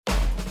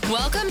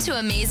Welcome to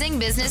Amazing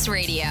Business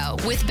Radio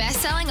with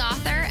best-selling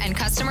author and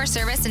customer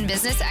service and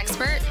business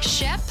expert,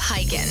 Shep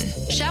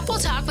Hyken. Shep will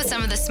talk with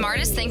some of the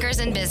smartest thinkers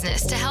in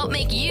business to help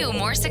make you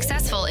more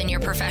successful in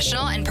your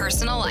professional and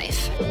personal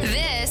life.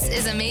 This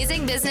is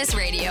Amazing Business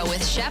Radio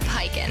with Shep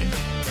Hyken.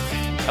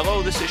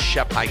 Hello, this is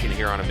Shep Hyken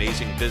here on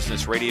Amazing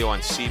Business Radio on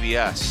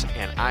CBS,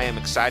 and I am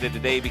excited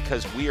today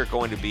because we are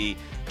going to be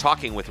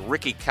talking with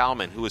Ricky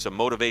Kalman, who is a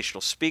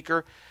motivational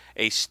speaker,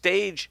 a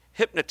stage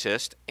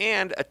hypnotist,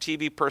 and a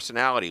TV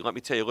personality. Let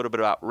me tell you a little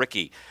bit about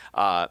Ricky.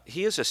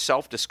 He is a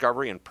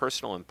self-discovery and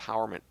personal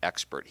empowerment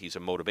expert. He's a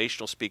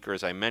motivational speaker,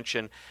 as I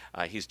mentioned.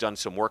 He's done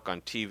some work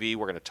on TV.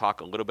 We're going to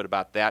talk a little bit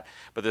about that.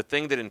 But the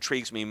thing that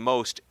intrigues me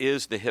most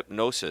is the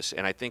hypnosis,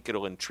 and I think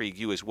it'll intrigue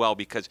you as well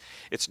because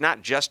it's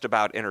not just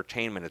about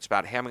entertainment. It's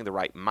about having the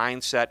right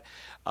mindset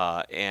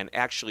and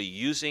actually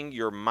using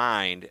your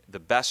mind the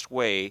best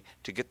way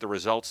to get the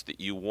results that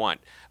you want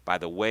by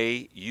the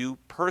way you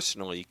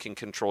personally can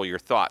control your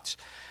thoughts.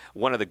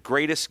 One of the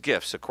greatest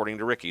gifts, according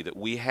to Ricky, that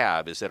we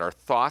have is that our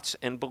thoughts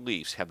and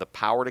beliefs have the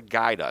power to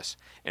guide us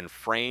and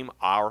frame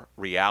our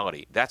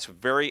reality. That's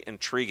very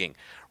intriguing.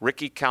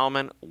 Ricky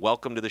Kalman,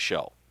 welcome to the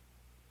show.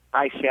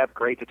 Hi, Shep.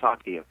 Great to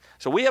talk to you.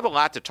 So we have a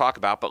lot to talk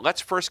about, but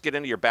let's first get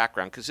into your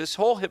background because this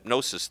whole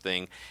hypnosis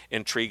thing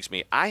intrigues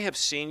me. I have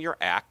seen your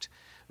act.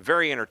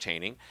 Very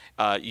entertaining.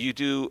 You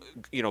do,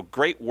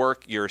 great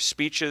work. Your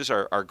speeches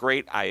are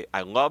great. I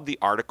love the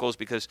articles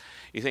because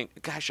you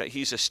think, gosh,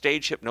 he's a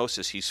stage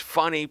hypnosis. He's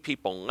funny.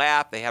 People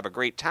laugh. They have a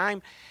great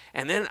time.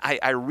 And then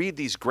I read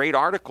these great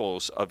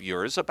articles of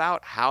yours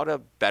about how to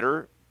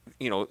better,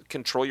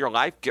 control your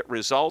life, get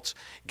results,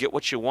 get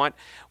what you want.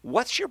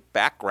 What's your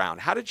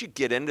background? How did you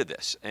get into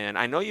this? And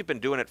I know you've been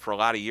doing it for a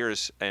lot of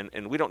years, and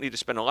we don't need to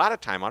spend a lot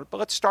of time on it, but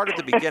let's start at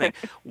the beginning.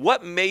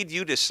 What made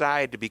you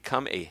decide to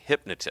become a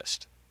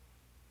hypnotist?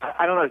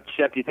 I don't know,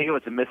 Shep, do you think it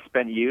was a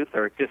misspent youth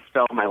or it just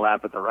fell in my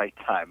lap at the right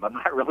time? I'm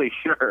not really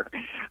sure.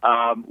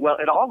 Well,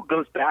 it all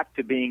goes back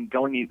to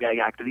going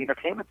back to the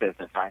entertainment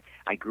business.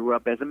 I grew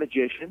up as a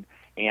magician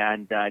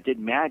and did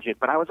magic,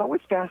 but I was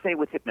always fascinated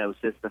with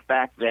hypnosis. The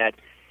fact that,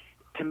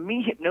 to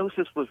me,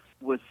 hypnosis was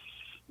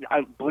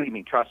believe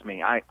me, trust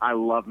me, I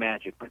love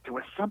magic, but there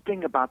was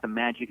something about the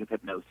magic of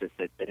hypnosis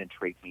that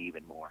intrigued me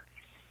even more.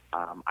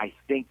 I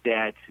think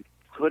that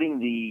putting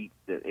the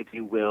if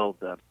you will,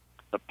 the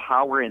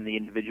power in the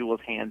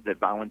individual's hands that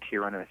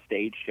volunteer on a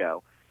stage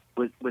show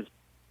was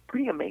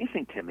pretty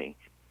amazing to me.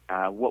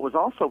 What was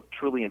also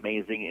truly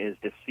amazing is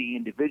to see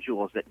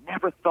individuals that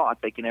never thought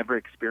they can ever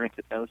experience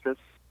hypnosis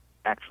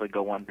actually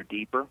go under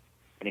deeper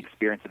and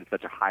experience it at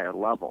such a higher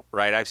level.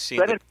 Right, I've seen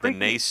the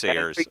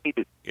naysayers.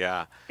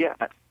 Yeah,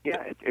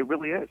 it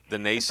really is. The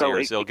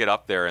naysayers, they'll get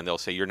up there and they'll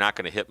say, "You're not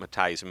going to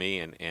hypnotize me,"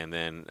 and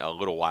then a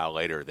little while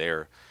later,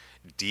 they're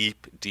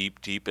deep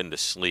into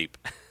sleep.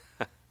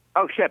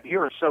 Oh, Shep,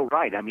 you're so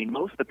right. I mean,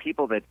 most of the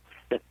people that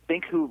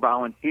think who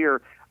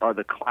volunteer are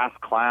the class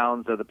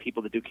clowns or the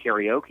people that do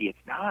karaoke.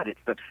 It's not. It's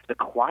the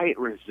quiet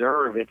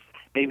reserve. It's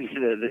maybe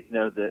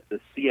the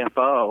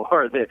CFO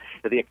or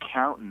the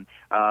accountant.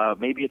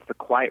 Maybe it's the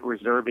quiet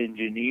reserve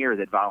engineer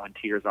that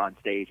volunteers on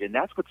stage, and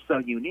that's what's so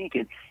unique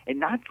and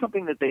not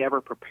something that they ever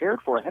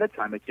prepared for ahead of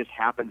time. It just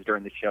happens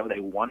during the show. They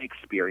want to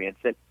experience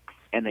it,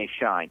 and they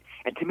shine.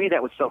 And to me,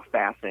 that was so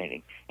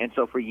fascinating. And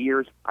so for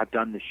years, I've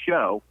done the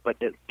show, but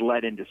it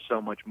led into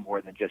so much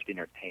more than just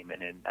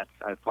entertainment. And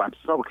that's why I'm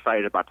so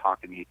excited about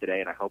talking to you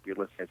today, and I hope your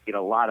listeners get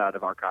a lot out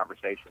of our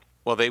conversation.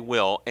 Well, they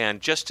will.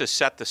 And just to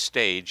set the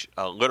stage,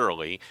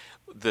 literally,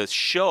 the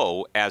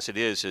show as it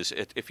is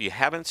if you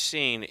haven't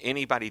seen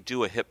anybody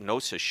do a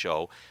hypnosis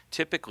show,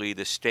 typically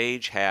the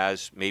stage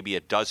has maybe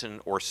a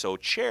dozen or so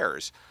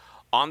chairs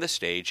on the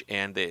stage,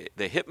 and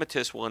the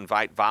hypnotist will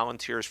invite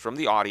volunteers from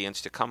the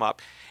audience to come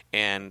up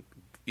and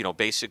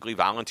basically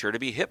volunteer to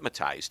be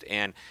hypnotized.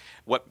 And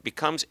what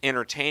becomes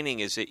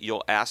entertaining is that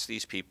you'll ask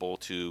these people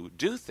to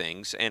do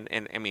things, and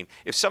I mean,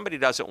 if somebody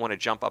doesn't want to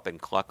jump up and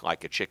cluck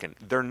like a chicken,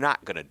 they're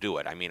not going to do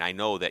it. I mean, I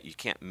know that you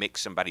can't make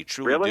somebody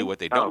truly do what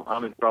they don't.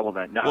 I'm in trouble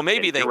then. No, well,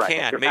 maybe they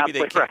can. Maybe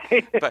they can.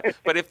 Right.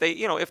 but if they,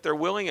 if they're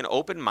willing and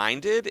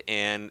open-minded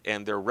and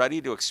they're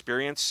ready to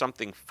experience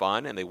something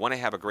fun and they want to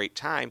have a great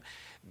time,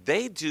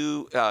 they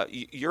do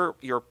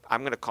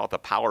I'm going to call it the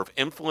power of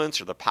influence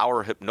or the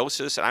power of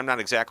hypnosis, and I'm not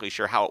exactly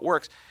sure how it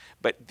works,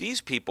 but these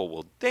people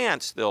will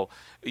dance.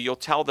 You'll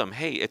tell them,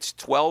 hey, it's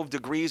 12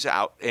 degrees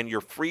out and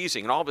you're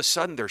freezing, and all of a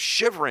sudden they're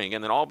shivering,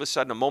 and then all of a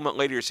sudden a moment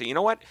later you say, you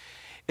know what?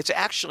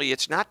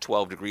 It's not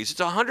 12 degrees, it's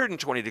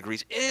 120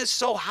 degrees. It is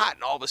so hot,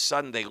 and all of a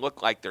sudden they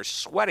look like they're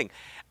sweating.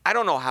 I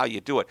don't know how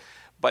you do it.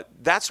 But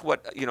that's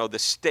what, the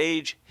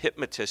stage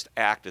hypnotist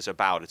act is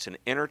about. It's an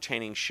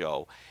entertaining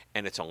show,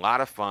 and it's a lot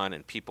of fun,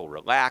 and people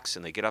relax,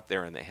 and they get up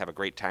there, and they have a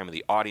great time, and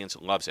the audience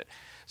loves it.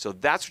 So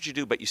that's what you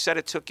do. But you said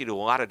it took you to a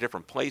lot of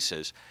different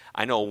places.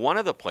 I know one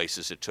of the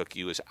places it took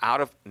you is out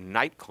of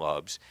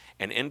nightclubs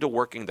and into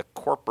working the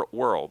corporate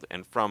world.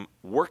 And from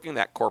working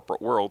that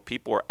corporate world,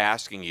 people are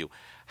asking you,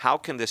 how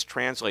can this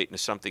translate into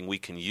something we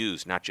can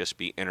use, not just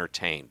be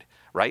entertained,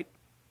 right?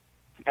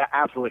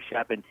 Absolutely,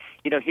 Shep. And,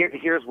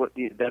 here's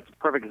that's a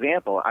perfect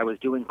example. I was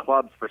doing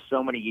clubs for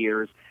so many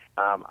years.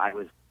 I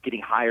was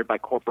getting hired by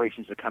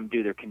corporations to come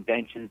do their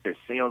conventions, their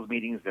sales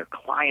meetings, their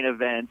client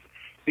events,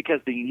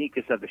 because the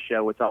uniqueness of the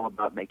show, it's all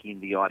about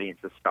making the audience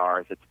the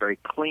stars. It's very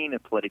clean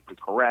and politically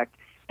correct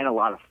and a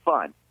lot of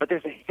fun. But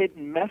there's a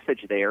hidden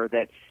message there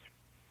that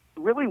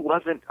really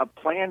wasn't a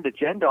planned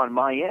agenda on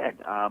my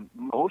end.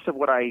 Most of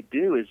what I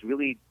do is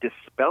really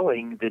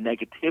dispelling the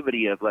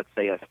negativity of, let's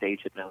say, a stage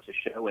hypnosis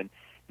show, and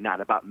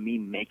not about me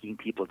making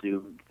people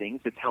do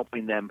things. It's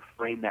helping them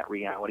frame that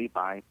reality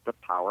by the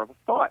power of a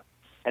thought.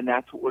 And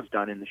that's what was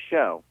done in the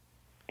show.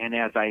 And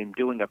as I'm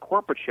doing a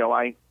corporate show,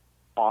 I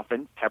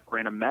often pepper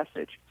in a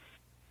message.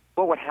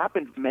 Well, what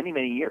happened many,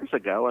 many years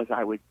ago is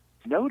I would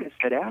notice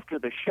that after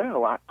the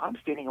show, I'm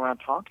standing around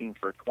talking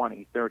for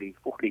 20, 30,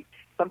 40,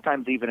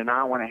 sometimes even an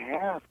hour and a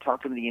half,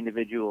 talking to the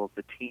individuals,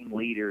 the team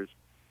leaders,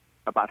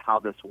 about how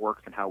this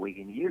works and how we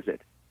can use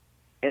it.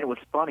 And it was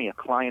funny. A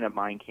client of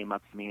mine came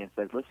up to me and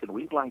said, "Listen,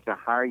 we'd like to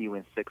hire you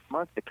in 6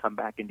 months to come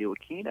back and do a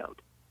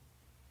keynote."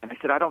 And I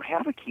said, "I don't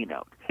have a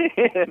keynote."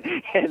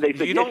 And they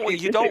said, you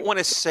don't want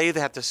to say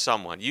that to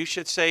someone. You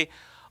should say,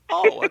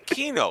 "Oh, a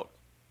keynote.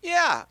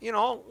 Yeah,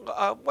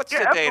 what's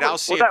the date? I'll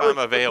see if I'm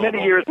available."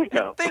 Many years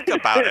ago. Think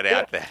about it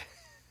at that.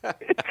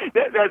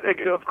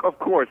 Of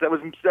course, that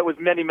was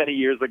many, many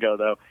years ago,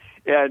 though.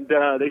 And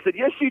they said,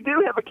 "Yes, you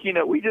do have a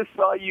keynote. We just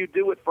saw you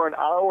do it for an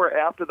hour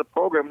after the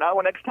program. Now,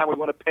 next time we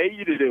want to pay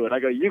you to do it." I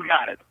go, "You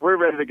got it. We're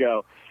ready to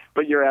go."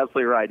 But you're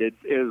absolutely right. It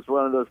was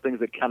one of those things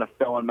that kind of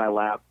fell in my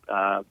lap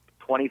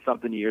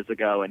 20-something years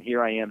ago, and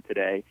here I am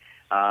today.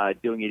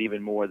 Doing it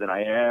even more than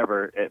I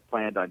ever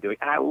planned on doing.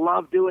 And I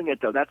love doing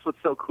it, though. That's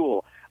what's so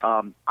cool.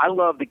 I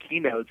love the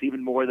keynotes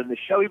even more than the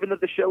show, even though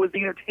the show is the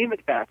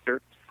entertainment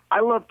factor. I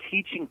love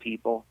teaching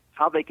people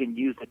how they can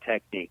use the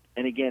technique.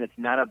 And, again, it's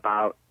not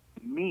about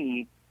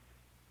me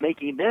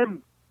making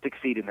them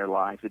succeed in their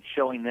lives. It's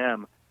showing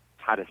them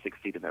how to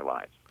succeed in their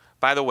lives.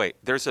 By the way,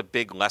 there's a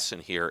big lesson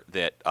here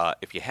that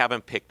if you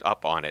haven't picked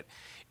up on it,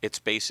 it's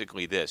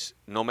basically this.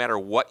 No matter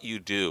what you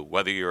do,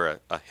 whether you're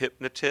a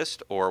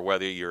hypnotist or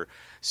whether you're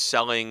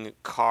selling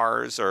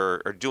cars or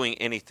doing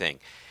anything,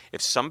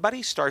 if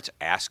somebody starts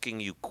asking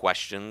you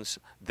questions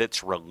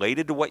that's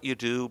related to what you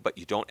do, but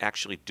you don't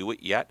actually do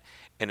it yet,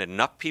 and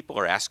enough people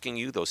are asking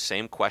you those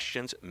same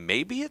questions,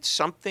 maybe it's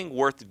something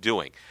worth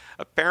doing.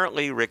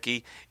 Apparently,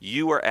 Ricky,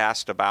 you were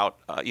asked about,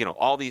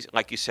 all these,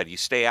 like you said, you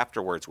stay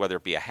afterwards, whether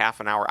it be a half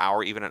an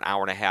hour, even an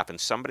hour and a half, and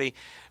somebody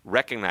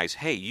recognized,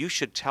 hey, you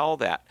should tell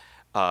that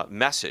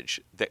message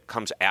that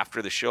comes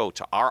after the show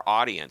to our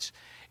audience.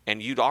 And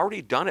you'd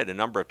already done it a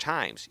number of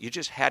times. You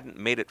just hadn't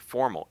made it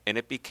formal, and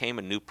it became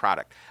a new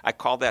product. I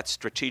call that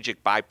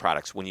strategic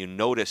byproducts, when you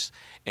notice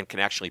and can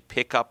actually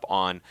pick up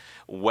on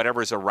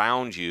whatever's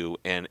around you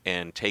and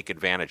take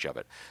advantage of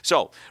it.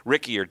 So,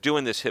 Ricky, you're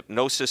doing this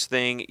hypnosis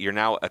thing. You're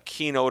now a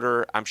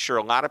keynoter. I'm sure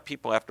a lot of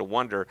people have to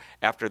wonder,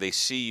 after they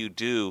see you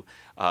do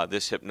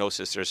this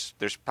hypnosis,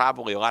 there's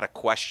probably a lot of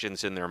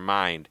questions in their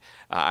mind.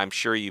 I'm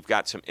sure you've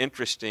got some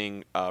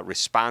interesting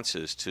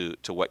responses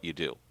to what you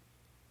do.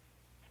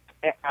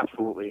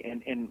 Absolutely.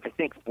 And I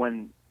think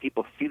when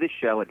people see the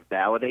show, it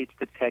validates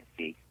the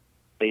technique.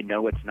 They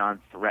know it's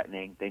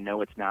non-threatening. They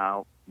know it's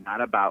now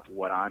not about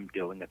what I'm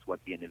doing, it's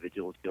what the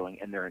individual is doing,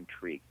 and they're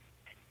intrigued.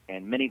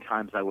 And many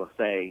times I will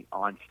say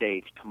on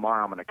stage,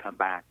 tomorrow I'm going to come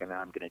back and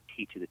I'm going to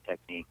teach you the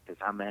technique, because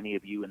how many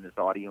of you in this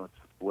audience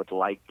would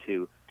like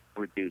to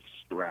reduce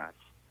stress,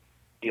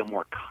 feel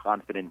more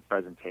confident in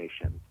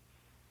presentation,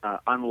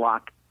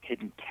 unlock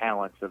hidden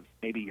talents of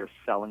maybe your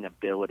selling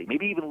ability,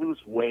 maybe even lose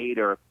weight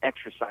or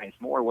exercise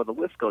more. Well, the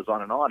list goes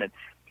on, and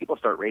people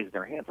start raising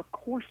their hands. Of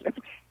course,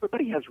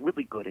 everybody has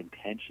really good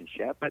intentions,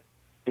 Shep, but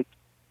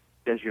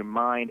does your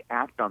mind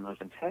act on those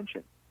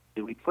intentions?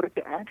 Do we put it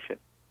to action?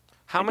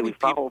 How many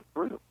follow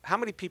through? How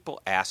many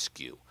people ask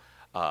you,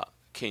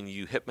 can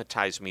you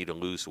hypnotize me to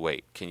lose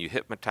weight? Can you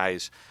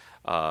hypnotize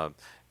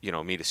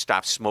me to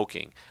stop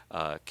smoking?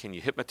 Can you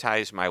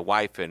hypnotize my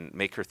wife and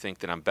make her think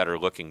that I'm better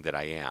looking than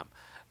I am?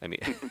 I mean,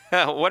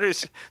 what are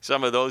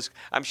some of those?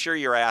 I'm sure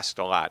you're asked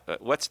a lot,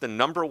 but what's the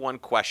number one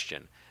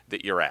question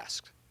that you're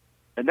asked?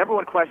 The number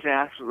one question,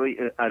 actually,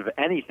 out of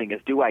anything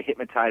is, do I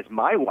hypnotize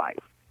my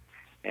wife?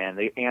 And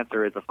the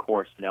answer is, of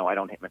course, no, I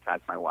don't hypnotize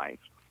my wife.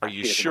 Are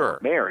you sure?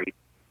 Married,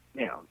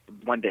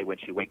 one day when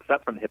she wakes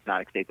up from the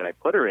hypnotic state that I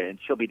put her in,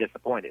 she'll be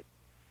disappointed.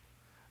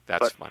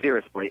 But funny.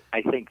 Seriously,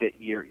 I think that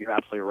you're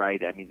absolutely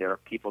right. I mean, there are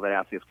people that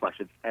ask these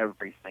questions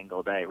every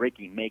single day.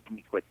 Ricky, make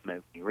me quit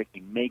smoking.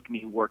 Ricky, make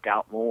me work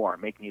out more.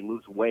 Make me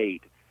lose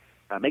weight.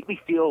 Make me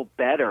feel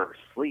better,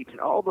 sleep, and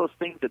all those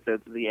things that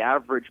the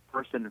average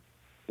person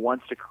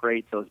wants to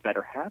create those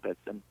better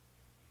habits. And,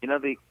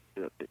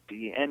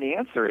 the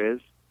answer is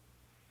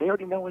they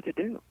already know what to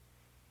do.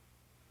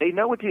 They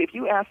know what to do. If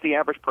you ask the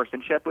average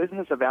person, Shep, isn't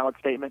this a valid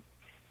statement?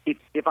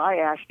 If I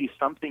asked you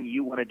something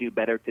you want to do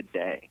better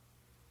today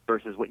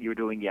versus what you were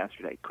doing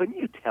yesterday, couldn't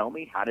you tell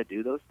me how to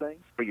do those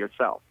things for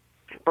yourself?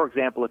 For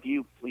example, if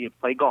you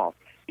play golf,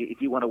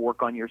 if you want to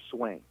work on your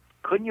swing,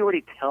 couldn't you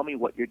already tell me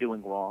what you're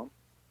doing wrong?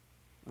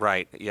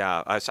 Right.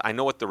 Yeah. I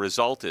know what the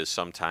result is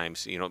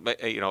sometimes. But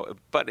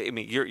I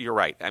mean, you're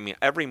right. I mean,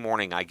 every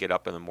morning I get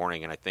up in the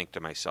morning and I think to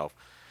myself,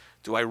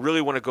 do I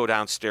really want to go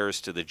downstairs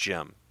to the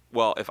gym?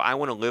 Well, if I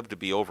want to live to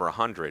be over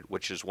 100,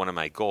 which is one of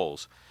my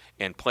goals,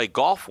 and play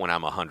golf when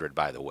I'm 100,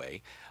 by the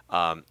way,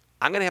 I'm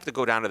going to have to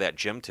go down to that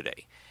gym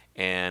today.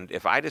 And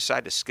if I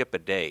decide to skip a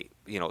day,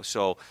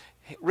 so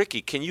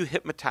Ricky, can you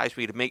hypnotize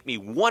me to make me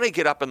want to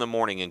get up in the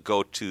morning and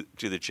go to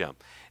the gym?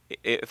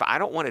 If I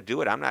don't want to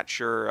do it, I'm not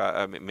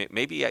sure.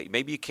 Maybe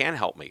you can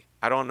help me.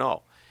 I don't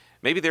know.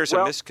 Maybe there's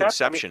a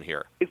misconception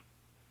here.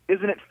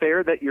 Isn't it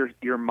fair that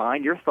your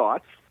mind, your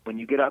thoughts, when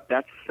you get up,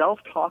 that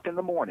self-talk in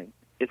the morning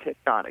is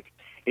hypnotic.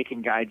 It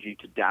can guide you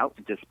to doubt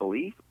and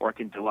disbelief, or it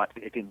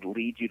can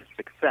lead you to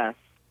success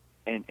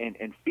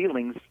and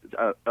feelings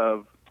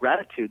of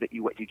gratitude that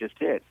what you just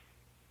did.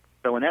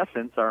 So in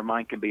essence, our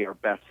mind can be our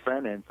best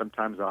friend and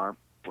sometimes our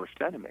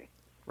worst enemy.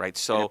 Right.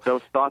 So if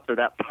those thoughts are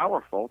that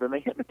powerful, then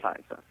they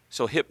hypnotize us.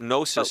 So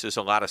hypnosis is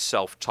a lot of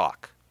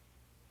self-talk.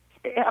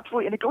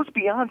 Absolutely, and it goes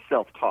beyond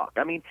self-talk.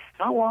 I mean,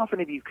 how often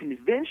have you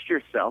convinced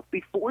yourself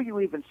before you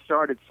even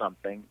started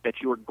something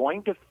that you were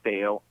going to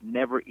fail,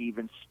 never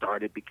even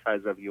started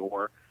because of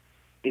your,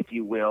 if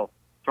you will,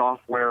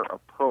 software or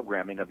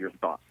programming of your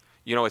thoughts?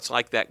 It's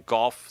like that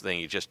golf thing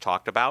you just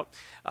talked about.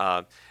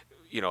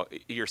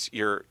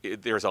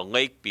 There's a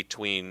lake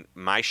between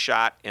my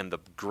shot and the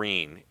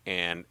green,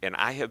 and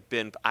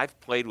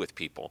I've played with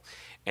people,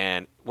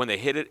 and when they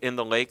hit it in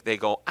the lake, they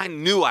go, I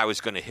knew I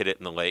was going to hit it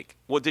in the lake.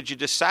 Well, did you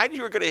decide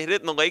you were going to hit it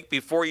in the lake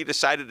before you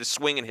decided to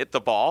swing and hit the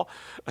ball?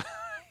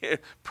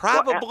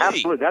 Probably. Well,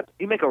 absolutely.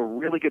 You make a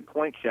really good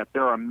point, Shep.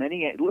 There are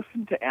many.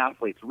 Listen to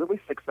athletes, really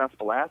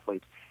successful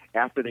athletes,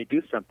 after they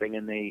do something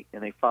and they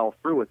follow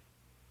through with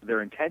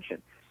their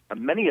intention.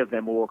 Many of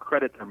them will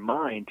credit their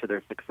mind to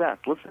their success.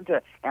 Listen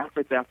to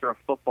athletes after a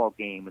football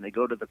game when they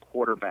go to the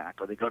quarterback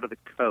or they go to the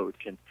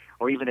coach,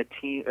 or even a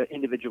team,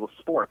 individual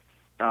sport.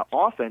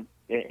 Often,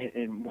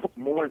 in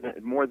more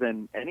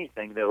than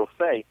anything, they'll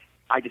say,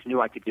 "I just knew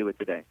I could do it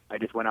today. I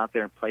just went out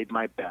there and played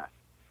my best."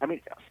 I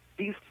mean,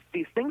 these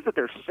things that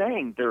they're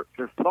saying, they're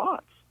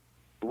thoughts.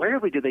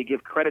 Rarely do they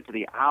give credit to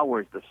the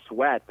hours, the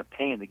sweat, the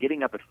pain, the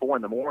getting up at 4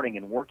 a.m.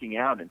 and working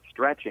out and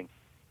stretching.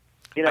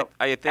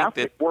 I think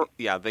that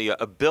the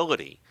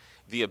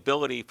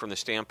ability from the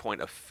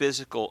standpoint of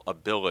physical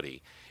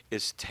ability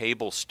is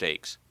table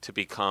stakes to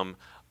become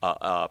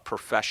a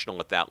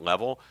professional at that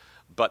level.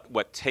 But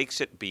what takes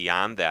it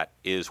beyond that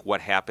is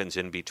what happens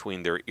in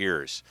between their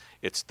ears.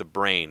 It's the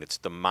brain, it's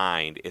the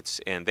mind,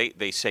 and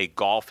they say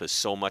golf is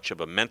so much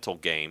of a mental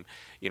game.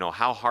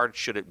 How hard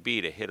should it be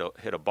to hit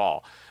a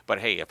ball? But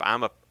hey, if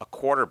I'm a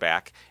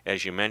quarterback,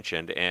 as you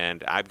mentioned,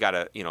 and I've got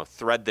to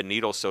thread the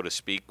needle, so to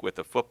speak, with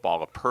a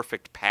football, a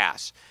perfect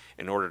pass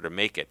in order to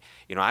make it.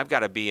 I've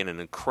got to be in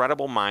an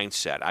incredible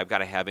mindset. I've got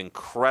to have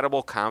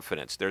incredible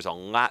confidence. There's a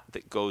lot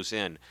that goes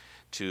in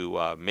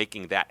to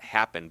making that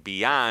happen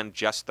beyond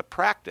just the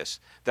practice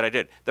that I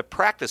did. The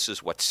practice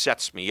is what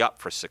sets me up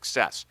for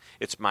success.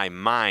 It's my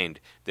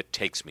mind that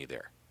takes me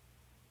there.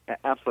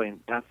 Absolutely.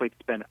 Athletes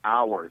spend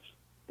hours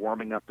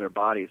warming up their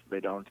bodies so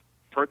they don't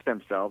hurt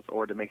themselves,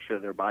 or to make sure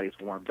their body's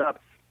warmed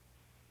up.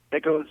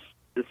 That goes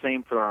the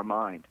same for our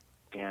mind.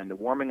 And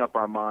warming up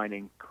our mind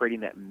and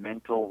creating that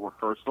mental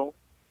rehearsal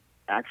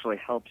actually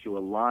helps you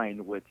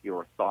align with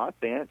your thoughts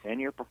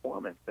and your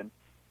performance. And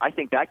I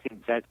think that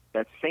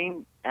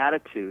same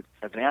attitude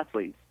as an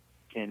athlete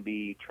can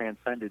be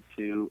transcended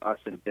to us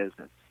in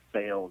business,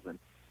 sales,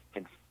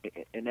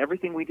 and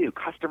everything we do,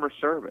 customer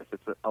service.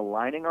 It's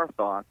aligning our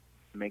thoughts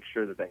to make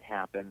sure that they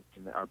happen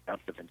in our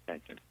best of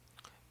intention.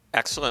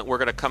 Excellent. We're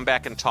going to come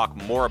back and talk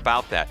more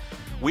about that.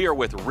 We are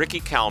with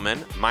Ricky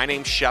Kalman. My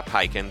name's Shep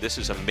Hyken. This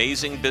is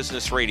Amazing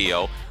Business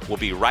Radio. We'll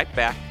be right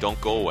back. Don't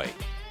go away.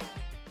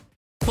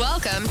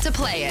 Welcome to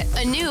Play It,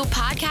 a new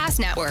podcast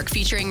network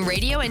featuring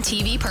radio and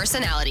TV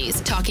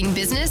personalities talking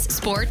business,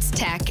 sports,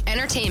 tech,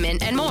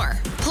 entertainment, and more.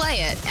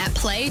 Play it at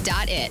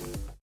play.it.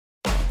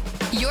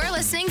 You're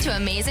listening to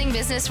Amazing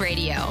Business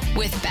Radio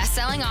with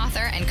best-selling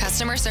author and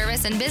customer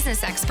service and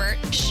business expert,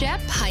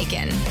 Shep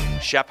Hyken.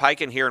 Shep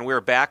Hyken here, and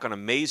we're back on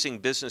Amazing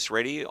Business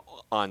Radio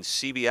on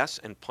CBS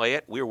and Play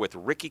It. We're with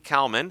Ricky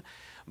Kalman,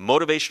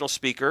 motivational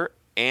speaker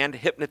and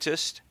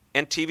hypnotist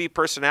and TV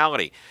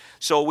personality.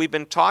 So we've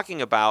been talking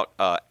about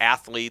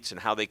athletes and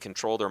how they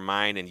control their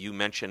mind, and you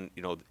mentioned,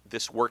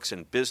 this works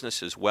in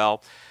business as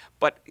well.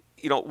 But,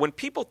 when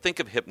people think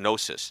of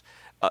hypnosis,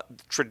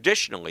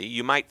 traditionally,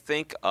 you might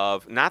think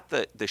of not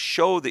the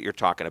show that you're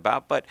talking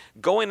about, but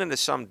going into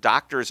some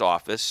doctor's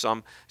office,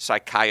 some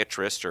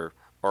psychiatrist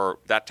or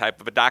that type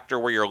of a doctor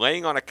where you're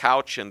laying on a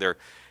couch and they're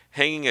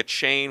hanging a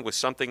chain with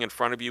something in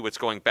front of you. It's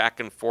going back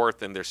and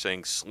forth, and they're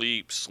saying,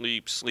 sleep,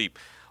 sleep, sleep.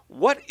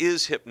 What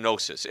is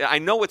hypnosis? I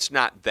know it's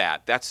not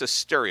that. That's a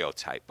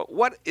stereotype. But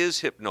what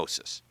is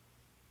hypnosis?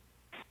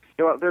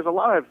 There's a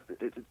lot of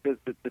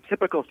the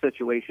typical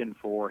situation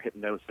for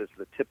hypnosis,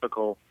 the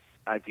typical,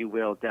 if you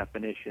will,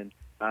 definition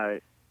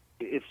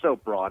is so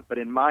broad. But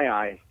in my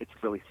eyes, it's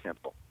really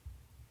simple.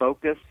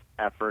 Focus,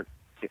 effort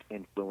to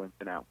influence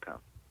an outcome.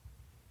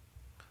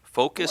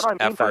 Focused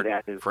What I mean by effort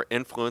that is for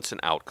influence and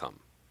outcome.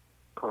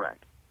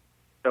 correct.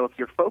 So if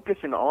you're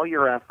focusing all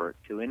your effort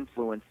to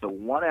influence the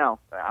one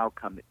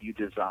outcome that you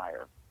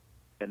desire,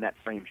 then that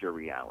frames your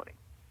reality.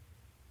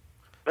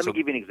 Let me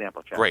give you an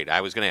example, Chad. Great. I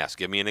was going to ask.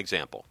 Give me an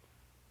example.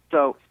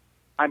 So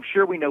I'm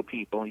sure we know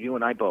people, you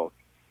and I both,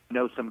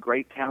 know some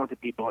great talented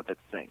people that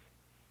sing.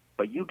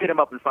 But you get them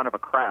up in front of a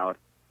crowd,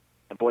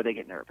 and boy, they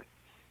get nervous.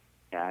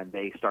 And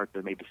they start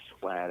to maybe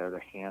sweat, or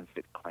their hands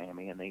get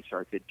clammy, and they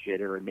start to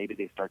jitter, and maybe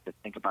they start to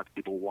think about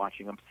people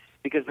watching them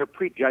because they're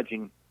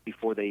prejudging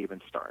before they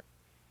even start.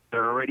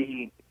 They're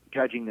already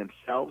judging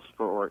themselves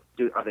for,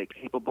 are they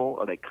capable?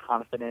 Are they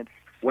confident?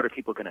 What are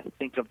people going to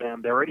think of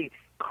them? They're already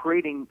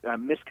creating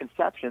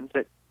misconceptions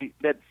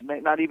that may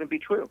not even be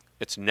true.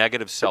 It's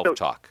negative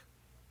self-talk.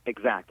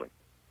 Exactly.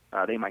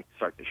 They might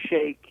start to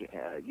shake.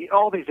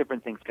 All these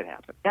different things could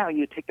happen. Now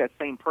you take that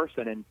same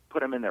person and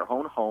put them in their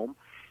own home,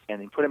 and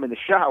then put them in the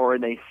shower,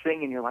 and they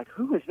sing, and you're like,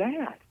 who is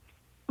that?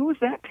 Who is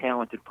that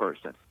talented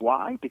person?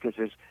 Why? Because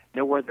there's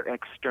no other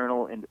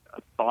external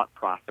thought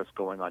process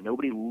going on.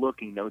 Nobody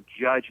looking, no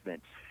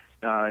judgment,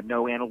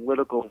 no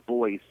analytical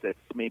voice that's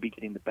maybe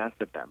getting the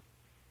best of them.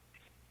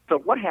 So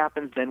what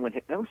happens then when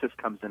hypnosis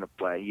comes into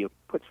play? You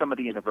put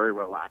somebody in a very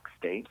relaxed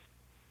state.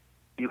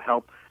 You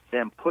help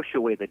them push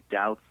away the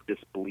doubts,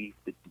 disbelief,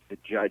 the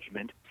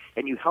judgment,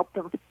 and you help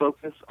them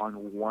focus on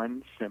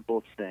one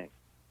simple thing,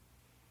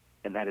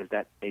 and that is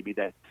maybe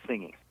that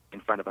singing in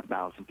front of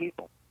 1,000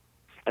 people.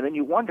 And then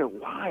you wonder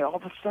why all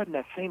of a sudden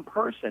that same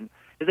person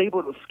is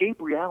able to escape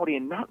reality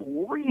and not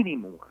worry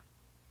anymore.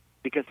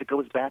 Because it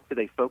goes back to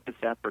they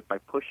focused effort by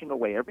pushing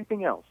away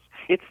everything else.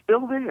 It's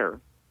still there,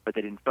 but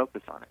they didn't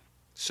focus on it.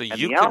 So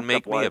you can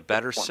make me a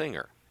better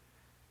singer.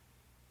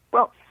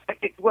 Well,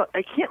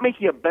 I can't make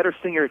you a better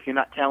singer if you're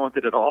not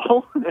talented at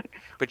all.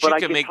 But you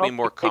can make me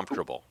more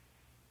comfortable.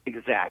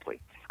 Exactly.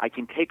 I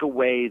can take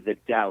away the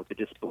doubt, the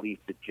disbelief,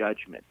 the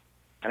judgment.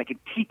 And I can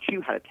teach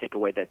you how to take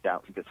away that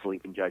doubt and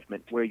disbelief and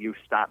judgment where you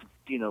stop,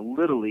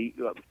 literally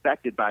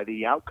affected by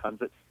the outcomes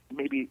that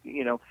maybe,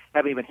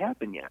 haven't even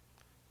happened yet.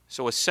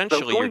 So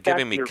essentially you're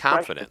giving me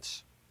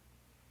confidence.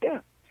 Yeah.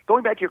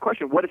 Going back to your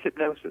question, what is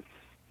hypnosis?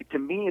 To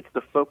me, it's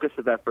the focus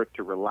of effort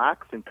to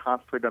relax and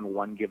concentrate on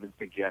one given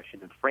suggestion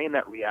and frame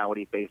that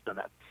reality based on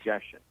that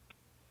suggestion.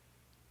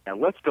 Now,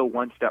 let's go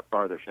one step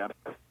farther, Shep.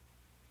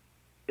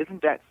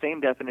 Isn't that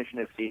same definition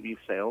as gave you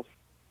sales?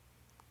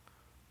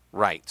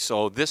 Right.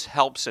 So this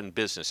helps in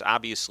business.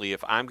 Obviously,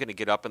 if I'm going to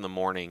get up in the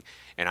morning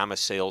and I'm a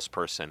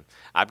salesperson,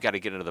 I've got to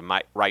get into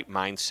the right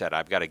mindset.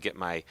 I've got to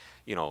get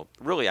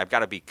I've got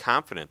to be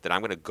confident that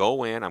I'm going to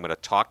go in, I'm going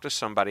to talk to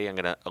somebody, I'm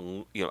going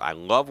to, I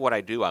love what I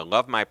do, I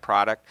love my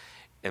product,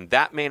 and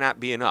that may not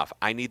be enough.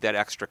 I need that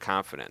extra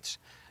confidence.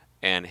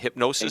 And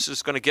hypnosis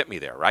is going to get me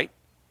there, right?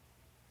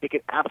 It can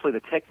absolutely.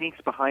 The techniques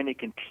behind it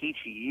can teach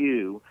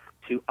you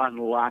to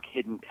unlock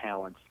hidden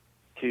talents,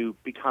 to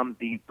become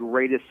the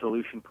greatest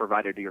solution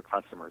provider to your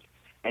customers.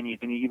 And you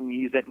can even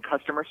use that in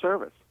customer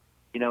service.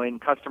 In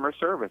customer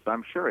service,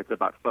 I'm sure it's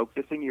about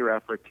focusing your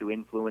effort to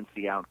influence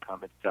the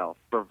outcome itself,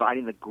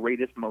 providing the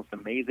greatest, most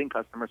amazing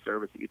customer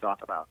service that you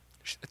talk about.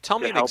 Tell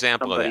me an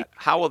example of that.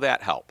 How will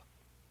that help?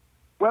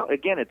 Well,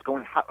 again, it's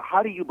going,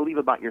 how do you believe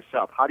about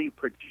yourself? How do you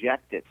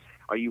project it?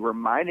 Are you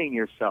reminding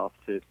yourself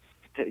to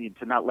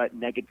not let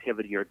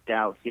negativity or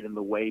doubt get in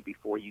the way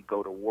before you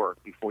go to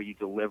work, before you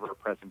deliver a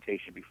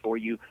presentation, before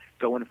you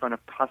go in front of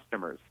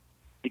customers?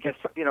 Because,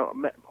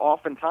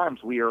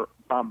 oftentimes we are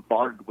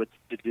bombarded with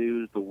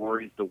to-dos, the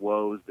worries, the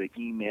woes, the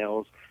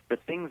emails, the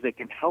things that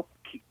can help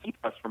keep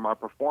us from our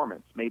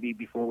performance. Maybe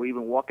before we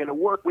even walk into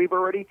work, we've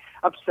already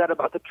upset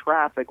about the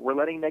traffic. We're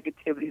letting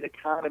negativity, the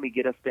economy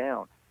get us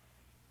down.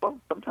 Well,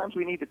 sometimes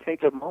we need to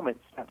take a moment,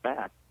 step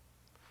back,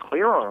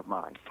 clear our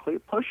mind,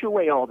 push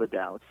away all the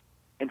doubts,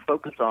 and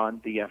focus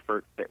on the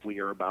effort that we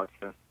are about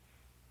to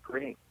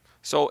create.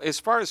 So as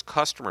far as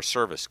customer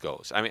service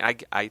goes, I mean,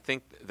 I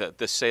think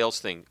the sales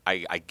thing,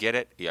 I get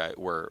it. Yeah,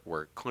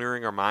 we're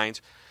clearing our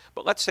minds.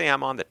 But let's say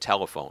I'm on the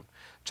telephone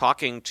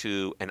talking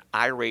to an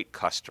irate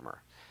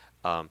customer.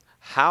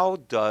 How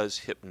does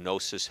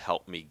hypnosis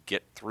help me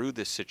get through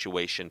this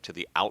situation to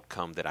the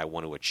outcome that I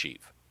want to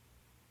achieve?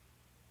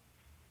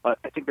 I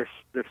think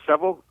there's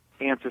several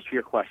answers to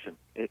your question.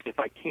 If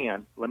I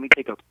can, let me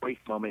take a brief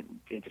moment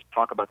and just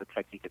talk about the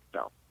technique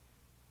itself.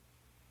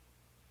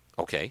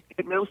 Okay.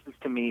 Hypnosis,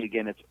 to me,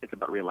 again, it's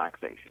about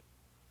relaxation.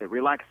 The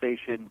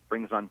relaxation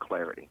brings on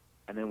clarity.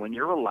 And then when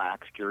you're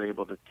relaxed, you're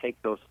able to take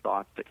those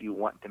thoughts that you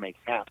want to make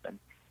happen,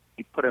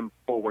 you put them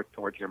forward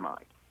towards your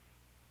mind.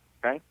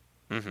 Okay?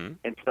 Mm-hmm.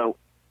 And so,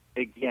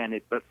 again,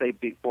 let's say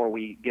before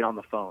we get on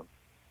the phone,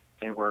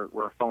 and we're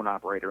a phone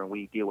operator and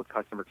we deal with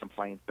customer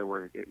complaints, or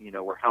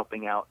we're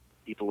helping out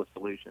people with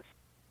solutions.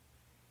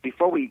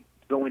 Before we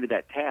go into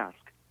that task,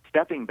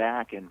 stepping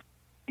back and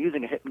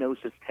using a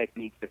hypnosis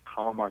technique to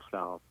calm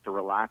ourselves, to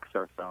relax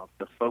ourselves,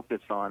 to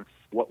focus on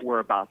what we're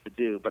about to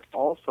do, but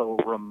also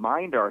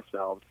remind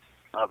ourselves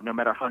of no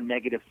matter how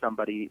negative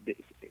somebody,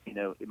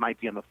 it might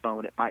be on the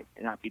phone, it might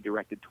not be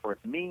directed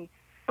towards me,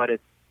 but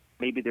it's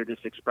maybe they're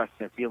just expressing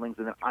their feelings,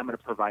 and then I'm going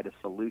to provide a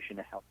solution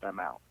to help them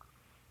out.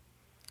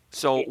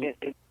 So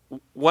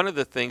one of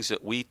the things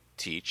that we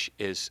teach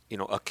is,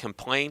 a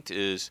complaint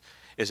is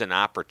an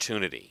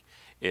opportunity.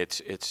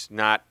 It's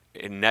not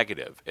a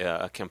negative.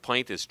 A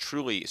complaint is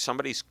truly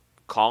somebody's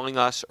calling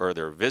us or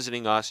they're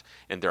visiting us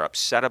and they're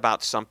upset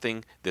about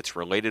something that's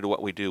related to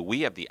what we do.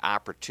 We have the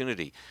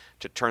opportunity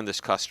to turn this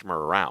customer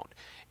around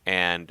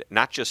and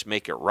not just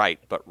make it right,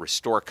 but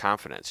restore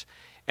confidence.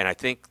 And I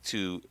think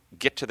to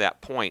get to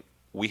that point,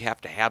 we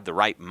have to have the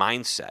right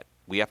mindset.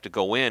 We have to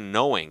go in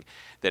knowing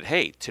that,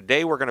 hey,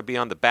 today we're going to be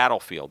on the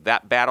battlefield.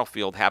 That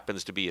battlefield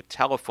happens to be a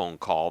telephone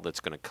call that's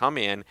going to come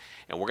in,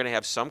 and we're going to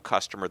have some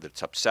customer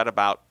that's upset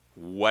about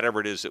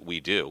whatever it is that we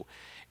do.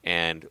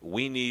 And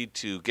we need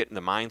to get in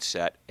the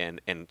mindset,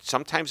 and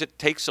sometimes it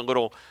takes a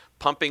little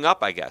pumping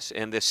up, I guess.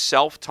 And this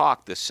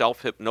self-talk, this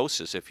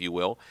self-hypnosis, if you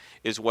will,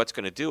 is what's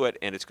going to do it,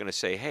 and it's going to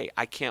say, hey,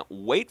 I can't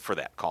wait for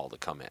that call to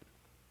come in.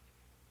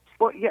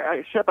 Well,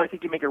 yeah, Shep, I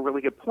think you make a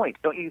really good point.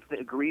 Don't you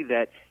agree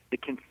that the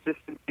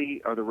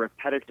consistency or the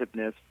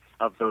repetitiveness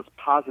of those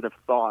positive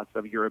thoughts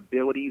of your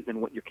abilities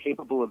and what you're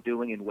capable of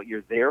doing and what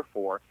you're there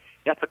for,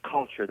 that's a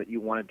culture that you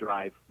want to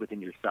drive within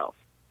yourself.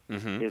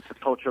 Mm-hmm. It's a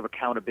culture of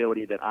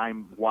accountability that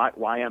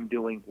why I'm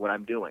doing what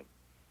I'm doing.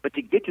 But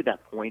to get to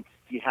that point,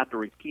 you have to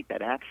repeat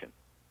that action.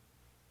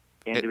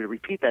 And to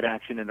repeat that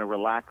action in a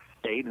relaxed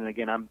state, and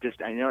again,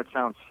 I know it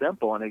sounds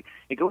simple, and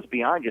it goes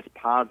beyond just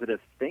positive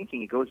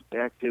thinking. It goes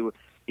back to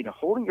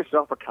holding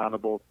yourself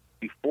accountable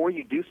before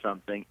you do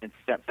something and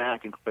step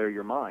back and clear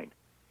your mind.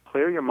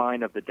 Clear your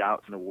mind of the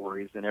doubts and the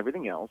worries and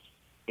everything else,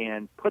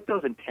 and put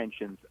those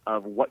intentions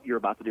of what you're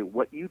about to do,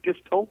 what you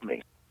just told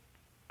me.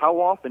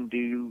 How often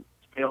do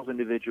sales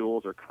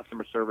individuals or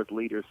customer service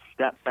leaders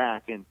step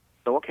back and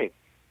go, okay,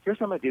 here's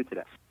what I'm going to do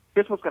today.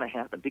 Here's what's going to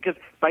happen. Because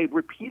by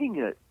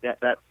repeating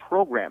that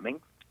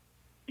programming,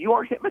 you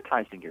are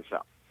hypnotizing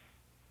yourself.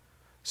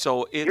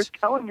 So you're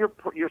telling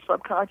your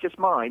subconscious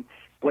mind,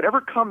 whatever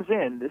comes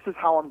in, this is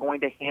how I'm going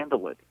to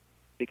handle it,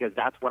 because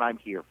that's what I'm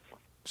here for.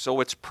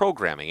 So it's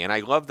programming, and I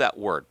love that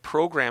word.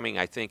 Programming,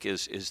 I think,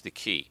 is the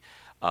key.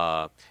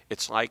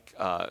 It's like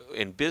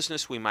in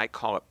business, we might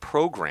call it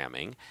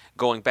programming.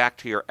 Going back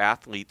to your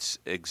athletes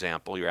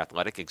example, your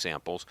athletic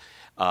examples,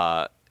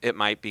 it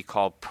might be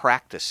called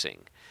practicing.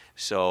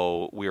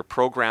 So we're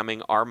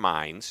programming our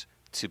minds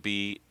to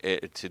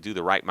do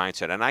the right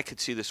mindset. And I could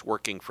see this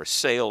working for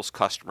sales,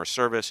 customer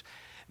service.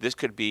 This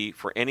could be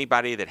for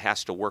anybody that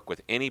has to work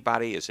with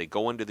anybody as they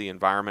go into the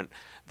environment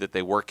that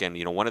they work in.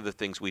 One of the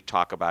things we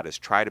talk about is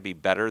try to be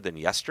better than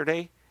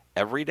yesterday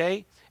every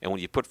day. And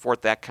when you put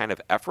forth that kind of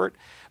effort,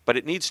 but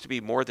it needs to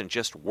be more than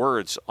just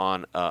words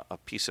on a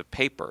piece of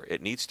paper.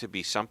 It needs to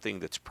be something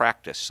that's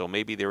practiced. So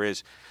maybe there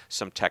is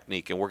some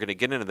technique, and we're going to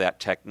get into that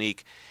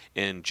technique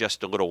in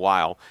just a little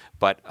while.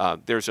 But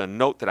there's a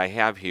note that I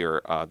have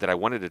here that I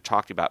wanted to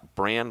talk to you about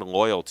brand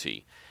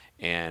loyalty.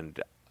 And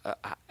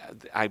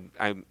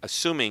I'm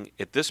assuming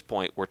at this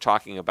point we're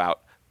talking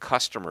about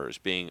customers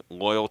being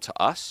loyal to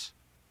us?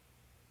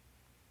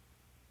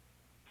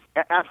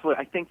 Absolutely.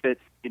 I think that,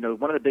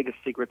 one of the biggest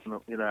secrets,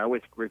 and I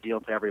always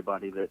reveal to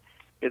everybody that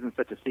isn't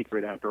such a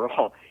secret after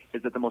all,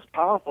 is that the most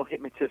powerful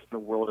hypnotist in the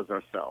world is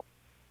ourselves.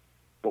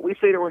 What we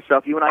say to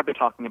ourselves, you and I have been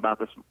talking about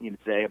this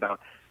today, about,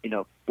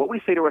 what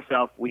we say to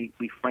ourselves, we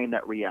frame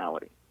that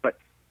reality. But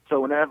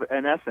so in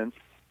essence,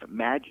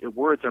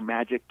 words are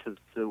magic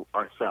to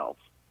ourselves,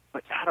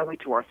 but not only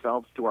to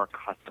ourselves, to our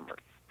customers.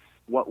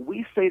 What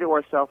we say to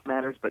ourselves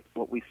matters, but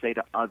what we say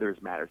to others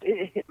matters.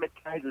 It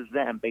hypnotizes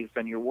them based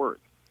on your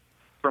words.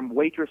 From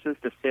waitresses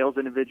to sales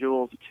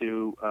individuals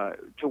to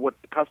what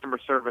customer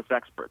service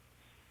experts.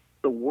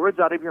 The words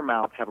out of your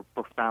mouth have a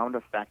profound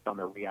effect on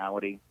the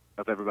reality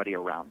of everybody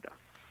around us.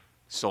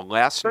 So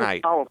last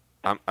night,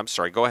 I'm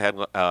sorry, go ahead.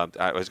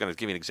 I was going to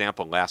give you an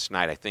example. Last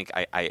night, I think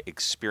I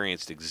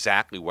experienced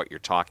exactly what you're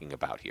talking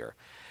about here.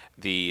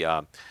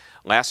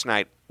 Last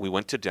night, we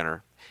went to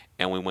dinner,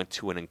 and we went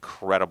to an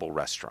incredible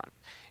restaurant.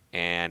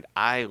 And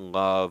I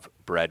love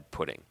bread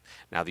pudding.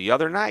 Now, the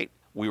other night,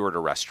 we were at a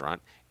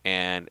restaurant,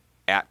 and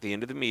at the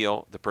end of the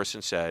meal, the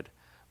person said,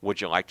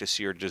 "Would you like to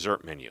see your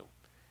dessert menu?"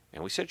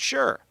 And we said,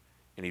 "Sure."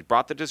 And he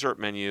brought the dessert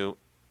menu,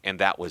 and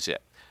that was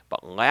it.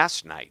 But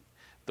last night,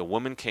 the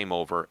woman came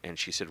over, and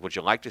she said, "Would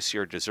you like to see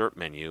your dessert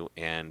menu?"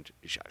 And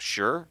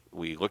sure,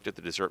 we looked at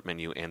the dessert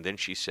menu, and then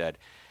she said,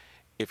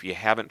 "If you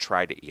haven't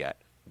tried it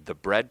yet, the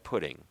bread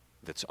pudding,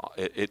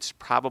 it's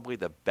probably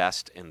the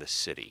best in the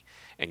city."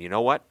 And you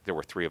know what? There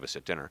were 3 of us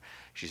at dinner.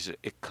 She said,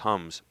 "It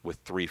comes with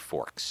 3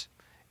 forks.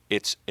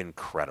 It's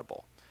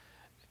incredible."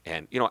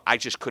 And, I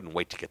just couldn't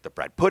wait to get the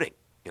bread pudding.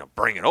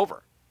 Bring it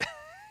over.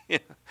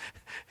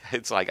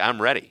 It's like,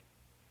 I'm ready.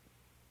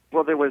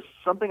 Well, there was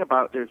something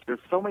about, there's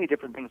so many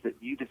different things that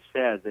you just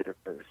said that are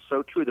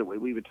so true that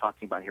we've been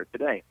talking about here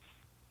today.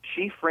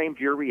 She framed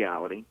your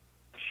reality.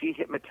 She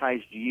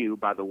hypnotized you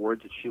by the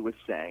words that she was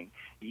saying.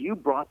 You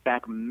brought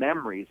back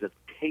memories of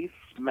taste,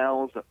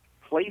 smells,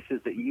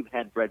 places that you've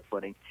had bread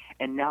pudding,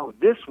 and now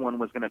this one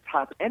was going to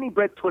top any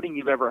bread pudding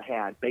you've ever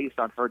had based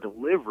on her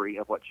delivery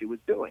of what she was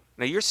doing.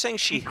 Now, you're saying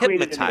she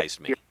created hypnotized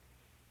me.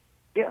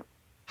 Yeah.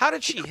 How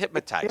did she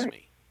hypnotize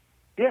me?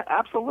 Yeah,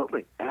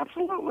 absolutely.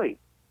 Absolutely.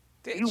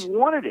 Did You she-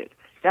 wanted it.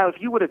 Now, if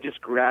you would have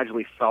just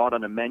gradually saw it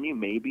on a menu,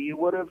 maybe you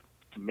would have.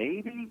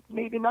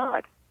 Maybe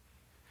not.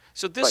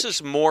 So this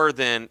is more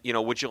than,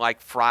 would you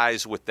like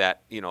fries with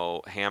that,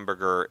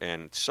 hamburger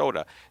and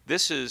soda?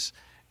 This is,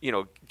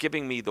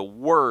 giving me the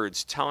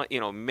words,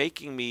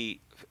 making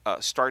me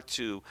start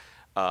to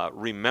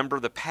remember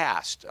the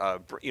past,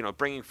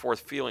 bringing forth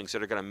feelings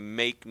that are going to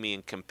make me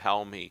and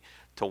compel me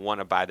to want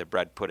to buy the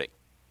bread pudding.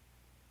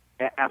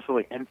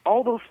 Absolutely. And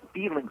all those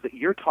feelings that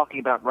you're talking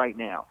about right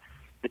now,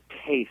 the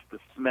taste, the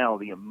smell,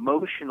 the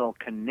emotional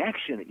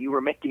connection that you were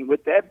making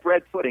with that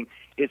bread pudding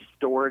is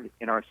stored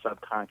in our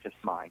subconscious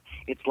mind.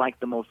 It's like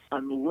the most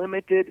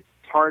unlimited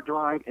hard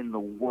drive in the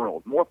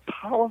world, more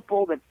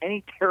powerful than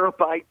any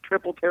terabyte,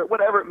 triple terabyte,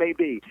 whatever it may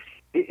be.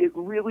 It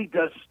really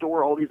does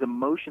store all these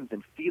emotions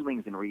and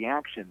feelings and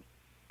reactions.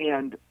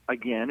 And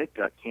again, it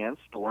can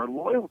store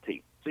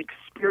loyalty. The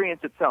experience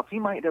itself. You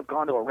might have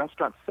gone to a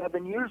restaurant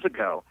 7 years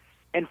ago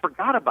and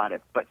forgot about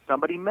it, but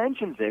somebody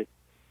mentions it,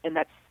 and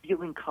that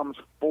feeling comes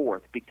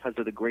forth because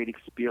of the great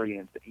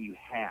experience that you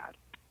had.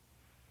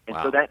 And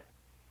Wow. so that,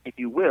 if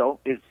you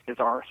will, is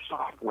our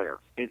software.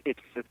 It's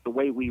the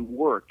way we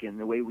work and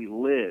the way we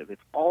live.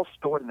 It's all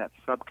stored in that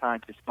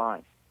subconscious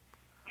mind.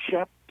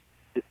 Shep,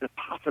 the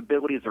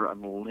possibilities are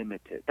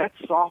unlimited. That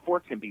software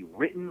can be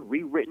written,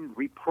 rewritten,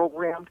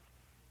 reprogrammed,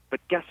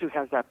 but guess who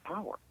has that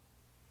power?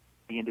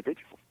 The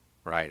individual.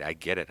 Right, I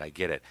get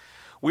it.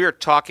 We are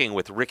talking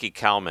with Ricky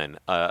Kalman,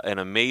 an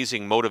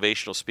amazing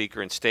motivational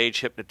speaker and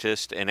stage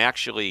hypnotist, and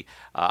actually,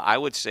 I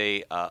would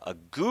say, a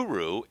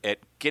guru at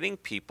getting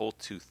people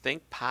to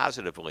think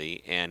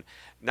positively and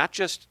not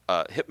just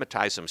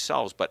hypnotize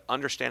themselves, but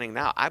understanding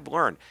now. I've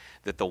learned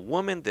that the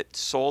woman that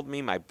sold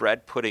me my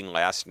bread pudding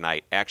last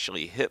night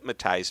actually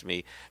hypnotized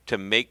me to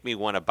make me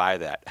want to buy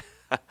that.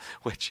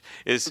 Which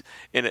is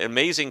an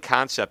amazing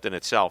concept in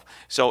itself.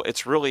 So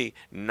it's really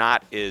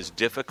not as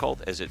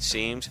difficult as it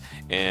seems.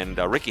 And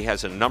Ricky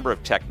has a number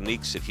of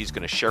techniques that he's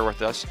going to share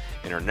with us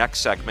in our next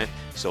segment.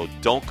 So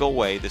don't go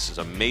away. This is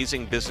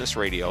Amazing Business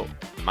Radio.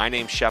 My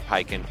name's Shep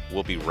Hyken.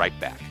 We'll be right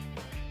back.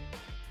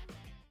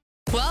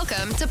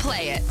 Welcome to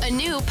Play It, a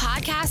new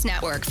podcast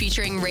network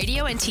featuring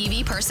radio and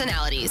TV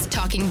personalities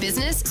talking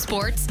business,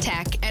 sports,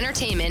 tech,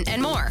 entertainment,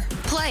 and more.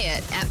 Play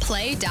it at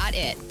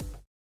play.it.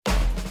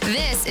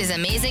 This is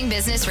Amazing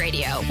Business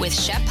Radio with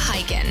Shep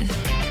Hyken.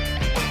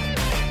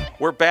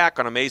 We're back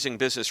on Amazing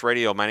Business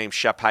Radio. My name's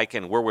Shep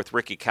Hyken. We're with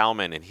Ricky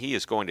Kalman, and he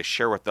is going to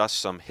share with us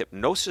some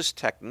hypnosis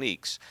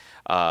techniques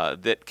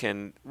that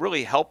can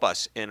really help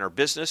us in our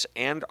business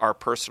and our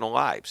personal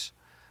lives.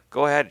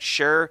 Go ahead,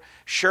 share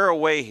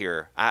away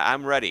here.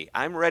 I'm ready.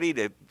 I'm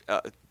ready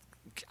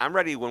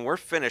when we're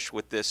finished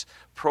with this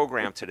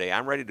program today.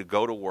 I'm ready to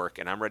go to work,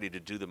 and I'm ready to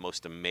do the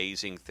most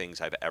amazing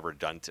things I've ever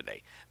done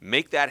today.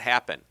 Make that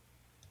happen.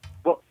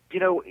 Well,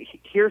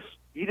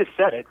 you just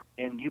said it,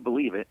 and you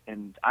believe it,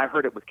 and I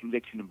heard it with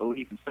conviction and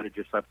belief instead of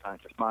just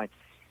subconscious mind.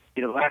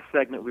 Last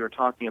segment we were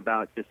talking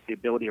about just the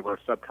ability of our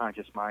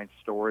subconscious mind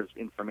stores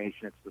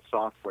information. It's the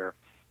software.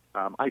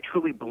 I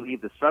truly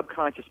believe the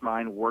subconscious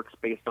mind works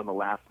based on the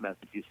last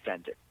message you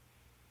send it.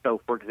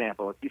 So, for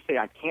example, if you say,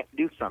 I can't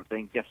do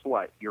something, guess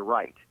what? You're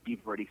right.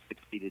 You've already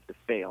succeeded to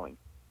failing,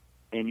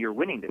 and you're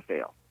winning to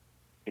fail.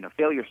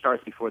 Failure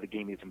starts before the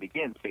game even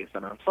begins based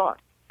on our thought.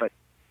 But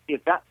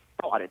if that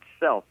thought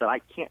itself, that I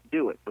can't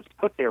do it, was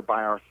put there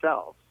by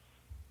ourselves,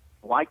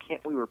 why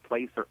can't we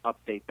replace or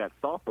update that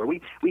software?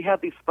 We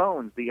have these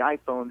phones, the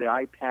iPhone, the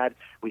iPad.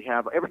 We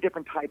have every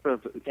different type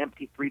of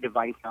MP3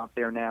 device out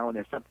there now, and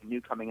there's something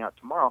new coming out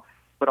tomorrow.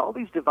 But all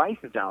these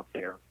devices out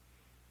there,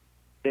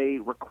 they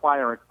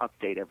require an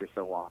update every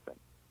so often.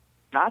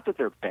 Not that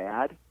they're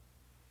bad,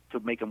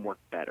 to make them work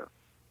better,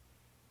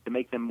 to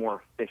make them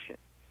more efficient,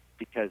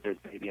 because there's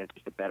maybe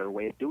just a better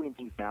way of doing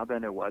things now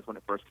than there was when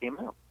it first came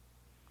out.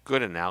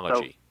 Good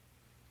analogy.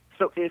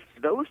 So if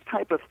those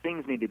type of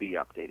things need to be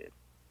updated,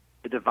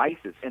 the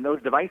devices, and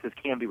those devices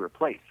can be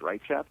replaced,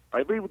 right, Shep?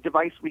 Every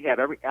device we have,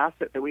 every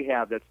asset that we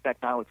have that's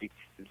technology,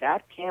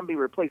 that can be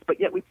replaced, but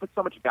yet we put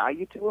so much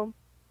value to them.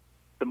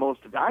 The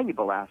most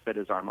valuable asset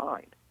is our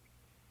mind.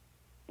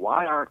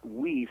 Why aren't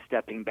we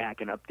stepping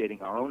back and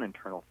updating our own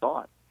internal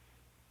thoughts,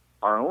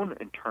 our own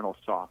internal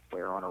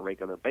software on a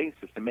regular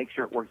basis to make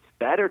sure it works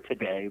better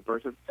today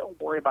versus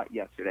don't worry about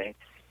yesterday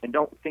and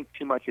don't think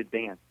too much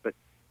advanced, but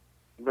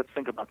let's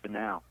think about the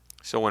now.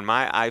 So when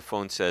my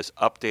iPhone says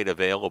update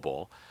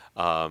available,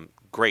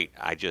 great,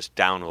 I just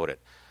download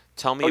it.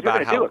 Tell me about how.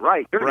 You're going to do it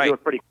right. You're going to do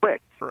it pretty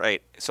quick.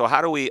 Right. So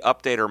how do we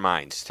update our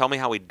minds? Tell me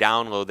how we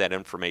download that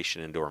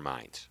information into our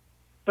minds.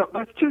 So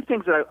there's two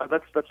things that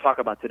let's talk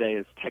about today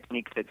is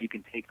techniques that you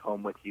can take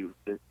home with you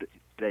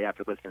today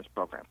after listening to this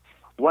program.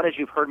 One is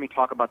you've heard me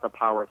talk about the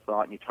power of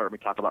thought, and you've heard me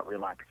talk about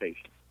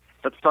relaxation.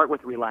 Let's start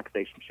with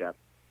relaxation, Shep.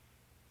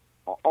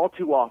 all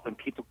too often,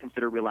 people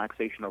consider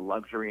relaxation a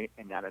luxury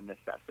and not a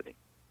necessity.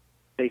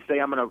 They say,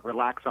 I'm going to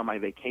relax on my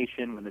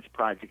vacation when this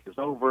project is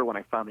over, when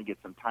I finally get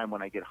some time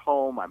when I get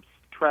home. I'm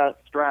stressed.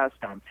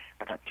 I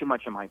got too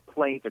much on my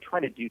plate. They're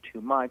trying to do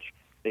too much.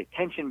 The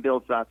tension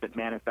builds up, it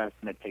manifests,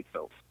 and it takes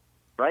over,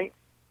 right?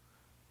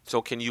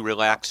 So can you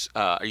relax?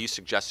 Are you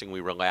suggesting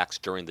we relax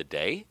during the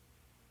day?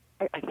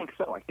 I think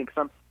so. I think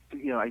some,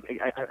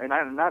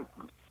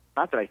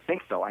 not that I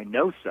think so, I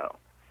know so.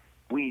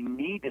 We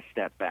need to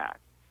step back,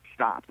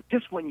 stop.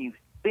 Just when you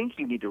think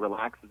you need to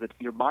relax, is that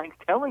your mind's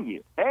telling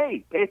you,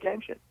 hey, pay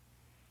attention.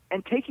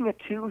 And taking a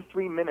 2 or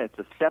 3 minutes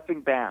of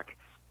stepping back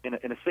in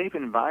a safe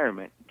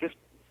environment, just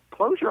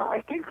close your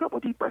eyes, take a couple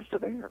of deep breaths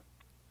of air.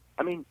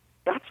 I mean,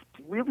 that's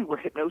really where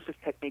hypnosis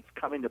techniques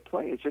come into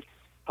play. It's just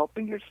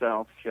helping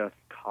yourself just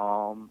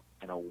calm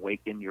and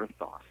awaken your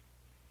thoughts.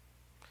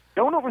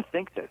 Don't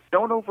overthink this.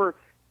 Don't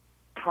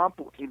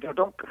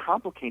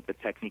complicate the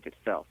technique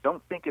itself.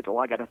 Don't think it's,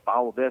 I got to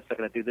follow this, I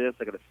got to do this,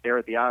 I got to stare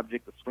at the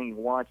object, the swinging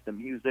watch, the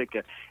music,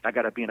 I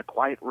got to be in a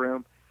quiet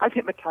room. I've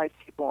hypnotized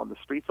people on the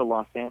streets of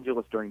Los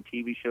Angeles during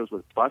TV shows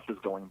with buses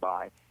going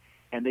by,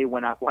 and they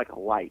went out like a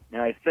light.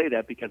 Now, I say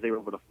that because they were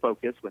able to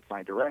focus with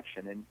my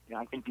direction, and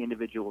I think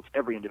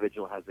every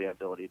individual has the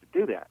ability to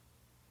do that.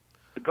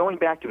 But going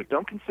back to it,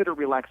 don't consider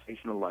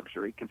relaxation a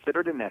luxury. Consider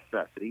it a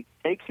necessity.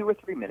 Take 2 or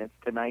 3 minutes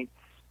tonight,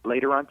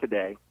 later on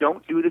today.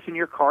 Don't do this in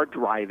your car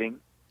driving.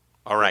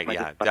 All right,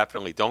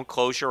 definitely. Don't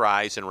close your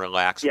eyes and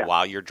relax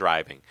while you're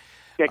driving.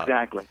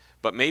 Exactly.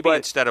 But maybe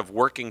instead of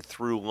working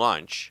through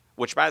lunch,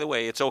 which, by the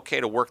way, it's okay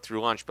to work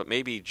through lunch, but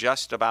maybe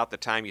just about the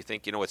time you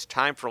think, it's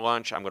time for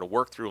lunch, I'm going to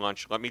work through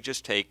lunch, let me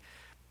just take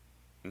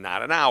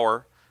not an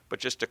hour, but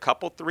just a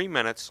couple, 3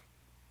 minutes,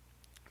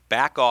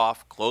 back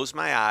off, close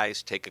my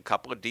eyes, take a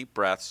couple of deep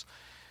breaths,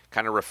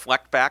 kind of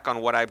reflect back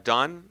on what I've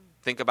done,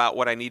 think about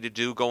what I need to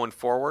do going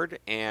forward,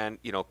 and,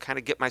 kind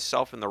of get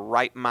myself in the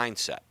right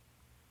mindset.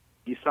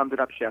 You summed it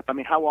up, Chef. I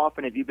mean, how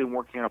often have you been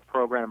working on a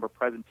program or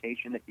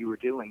presentation that you were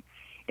doing,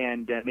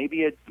 and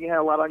maybe you had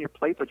a lot on your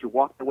plate, but you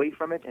walked away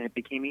from it, and it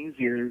became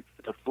easier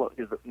to flow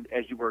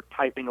as you were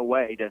typing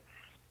away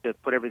to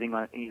put everything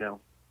on,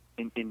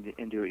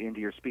 into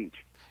your speech.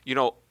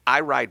 I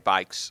ride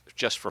bikes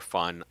just for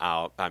fun.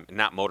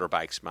 Not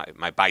motorbikes,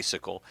 my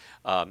bicycle.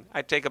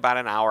 I take about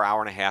an hour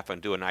and a half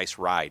and do a nice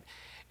ride.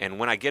 And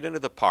when I get into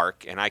the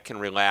park and I can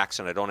relax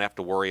and I don't have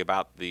to worry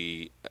about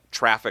the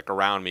traffic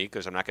around me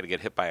because I'm not going to get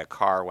hit by a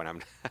car when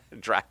I'm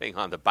driving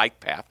on the bike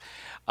path,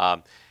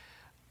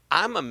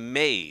 I'm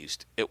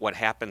amazed at what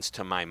happens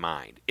to my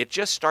mind. It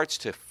just starts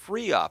to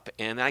free up,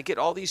 and I get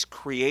all these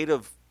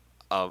creative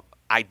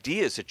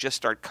ideas that just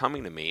start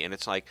coming to me. And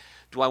it's like,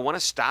 do I want to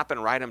stop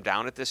and write them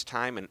down at this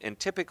time? And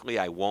typically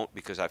I won't,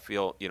 because I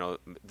feel,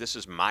 this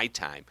is my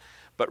time.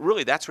 But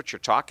really, that's what you're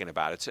talking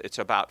about. It's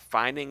about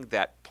finding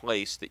that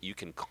place that you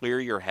can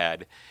clear your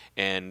head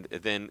and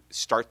then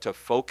start to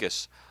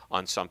focus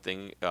on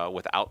something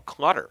without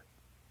clutter.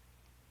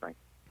 Right.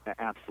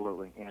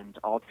 Absolutely. And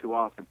all too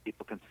often,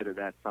 people consider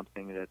that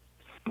something that's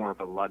more of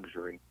a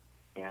luxury.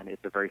 And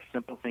it's a very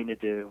simple thing to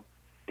do.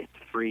 It's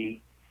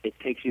free. It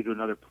takes you to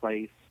another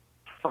place.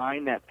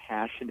 Find that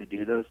passion to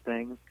do those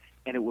things,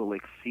 and it will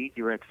exceed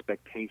your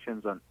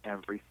expectations on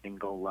every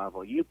single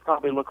level. You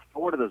probably look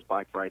forward to those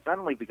bike rides, not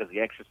only because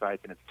the exercise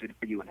and it's good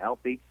for you and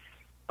healthy,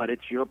 but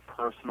it's your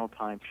personal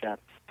time, Chef,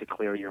 to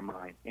clear your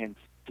mind. And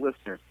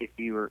listeners, if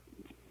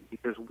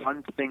there's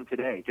one thing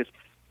today, just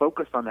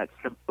focus on that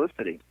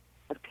simplicity.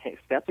 Okay,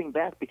 stepping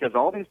back, because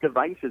all these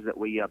devices that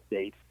we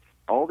update,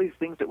 all these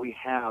things that we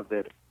have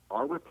that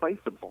are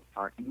replaceable,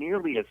 aren't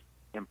nearly as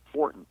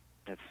important,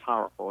 as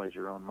powerful as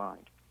your own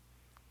mind.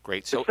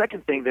 Great. So, the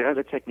second thing, the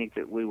other technique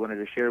that we wanted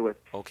to share with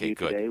you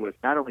today was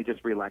not only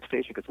just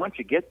relaxation, because once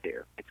you get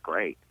there, it's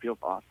great. It feels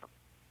awesome.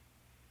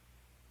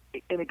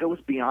 And it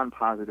goes beyond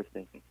positive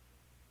thinking.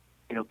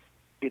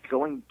 It's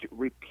going to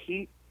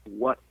repeat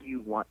what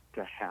you want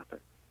to happen.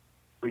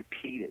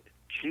 Repeat it.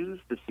 Choose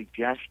the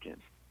suggestion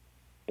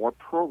or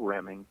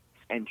programming,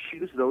 and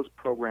choose those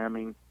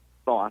programming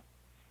thoughts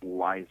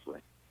wisely.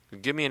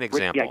 Give me an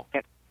example.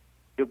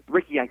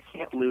 Ricky, I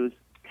can't lose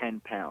 10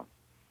 pounds.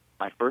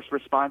 My first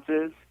response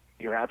is,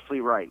 you're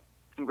absolutely right.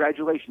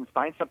 Congratulations.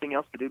 Find something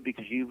else to do,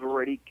 because you've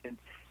already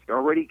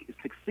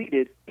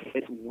succeeded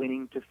at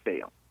winning to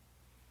fail.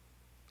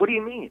 What do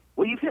you mean?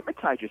 Well, you've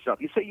hypnotized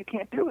yourself. You say you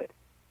can't do it.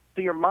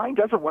 So your mind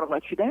doesn't want to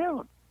let you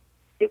down.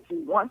 It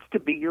wants to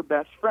be your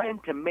best friend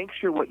to make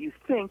sure what you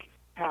think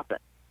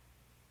happens.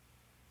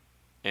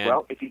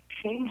 Well, if you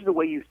change the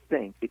way you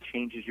think, it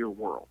changes your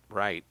world.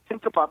 Right.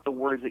 Think about the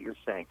words that you're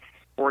saying.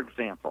 For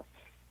example,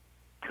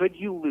 could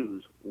you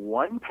lose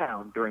 1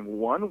 pound during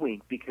 1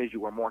 week because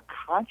you were more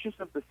conscious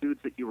of the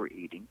foods that you were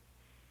eating?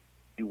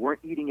 You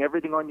weren't eating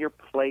everything on your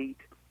plate.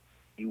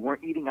 You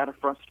weren't eating out of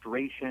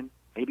frustration.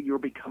 Maybe you were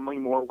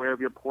becoming more aware of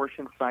your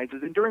portion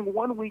sizes. And during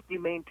 1 week, you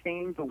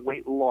maintained the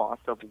weight loss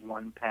of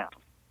 1 pound.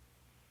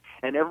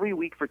 And every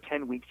week for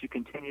 10 weeks, you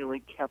continually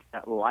kept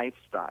that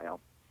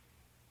lifestyle.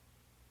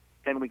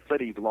 10 weeks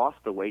later, you've lost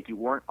the weight. You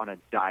weren't on a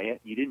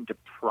diet. You didn't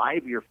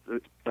deprive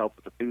yourself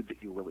of the food that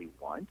you really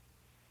want.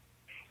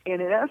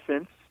 And in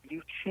essence,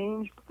 you've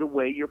changed the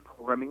way your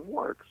programming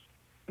works.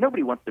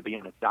 Nobody wants to be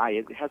on a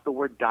diet. It has the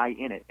word die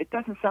in it. It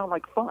doesn't sound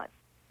like fun.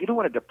 You don't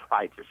want to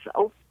deprive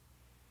yourself.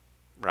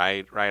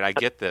 Right. I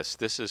get this.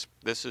 This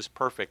is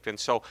perfect. And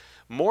so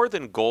more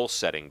than goal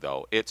setting,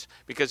 though, it's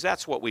because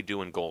that's what we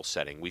do in goal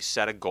setting. We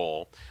set a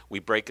goal. We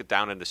break it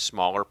down into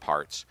smaller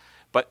parts.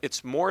 But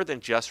it's more than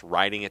just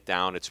writing it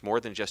down. It's more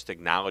than just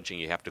acknowledging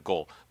you have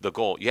to the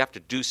goal. You have to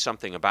do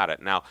something about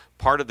it. Now,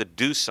 part of the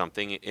do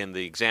something in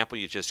the example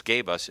you just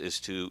gave us is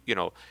to,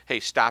 hey,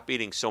 stop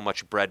eating so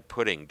much bread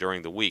pudding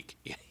during the week.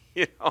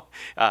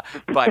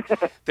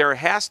 But there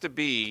has to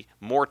be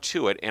more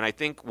to it. And I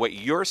think what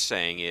you're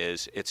saying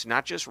is it's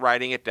not just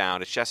writing it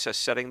down. It's just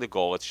setting the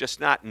goal. It's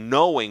just not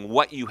knowing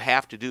what you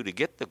have to do to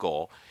get the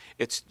goal.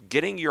 It's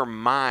getting your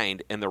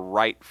mind in the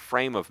right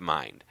frame of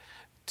mind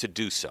to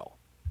do so.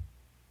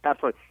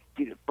 Absolutely.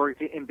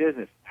 In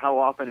business, how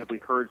often have we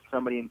heard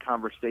somebody in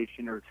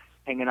conversation or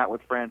hanging out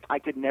with friends, I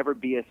could never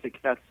be as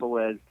successful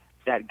as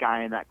that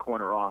guy in that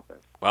corner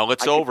office. Well,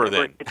 it's over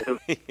then.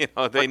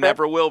 They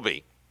never will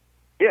be.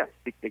 Yeah,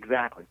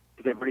 exactly.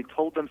 They've already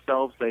told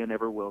themselves they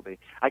never will be.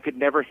 I could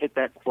never hit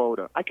that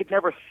quota. I could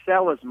never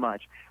sell as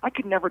much. I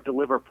could never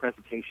deliver a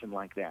presentation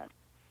like that.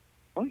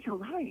 Well, you're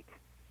right.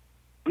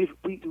 We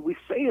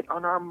say it,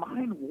 and our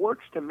mind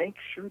works to make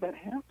sure that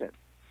happens.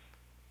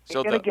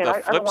 So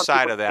the flip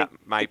side of that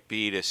might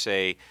be to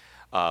say,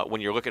 when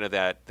you're looking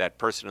at that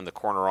person in the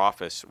corner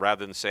office,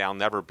 rather than say, I'll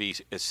never be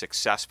as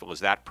successful as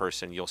that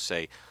person, you'll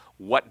say,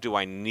 what do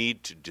I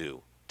need to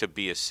do to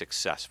be as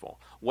successful?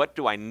 What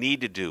do I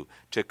need to do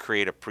to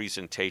create a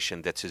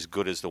presentation that's as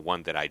good as the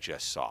one that I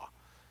just saw?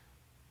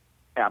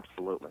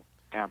 Absolutely.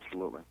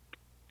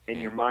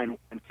 And your mind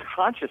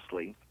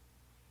unconsciously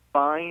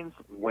finds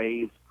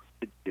ways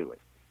to do it.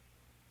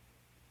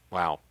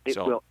 Wow. It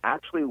will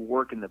actually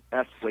work in the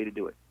best way to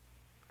do it.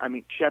 I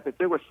mean, Shep, if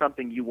there was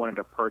something you wanted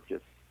to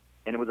purchase,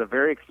 and it was a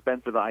very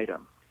expensive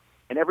item,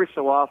 and every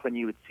so often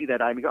you would see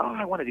that item and go, oh,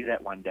 I want to do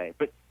that one day,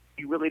 but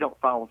you really don't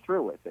follow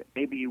through with it.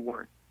 Maybe you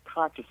weren't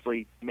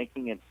consciously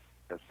making it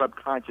a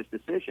subconscious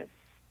decision.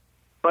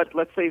 But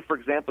let's say, for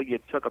example, you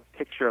took a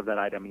picture of that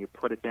item and you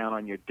put it down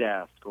on your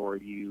desk, or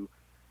you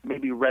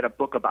maybe read a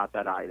book about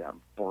that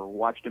item or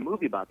watched a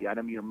movie about the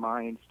item. Your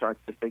mind starts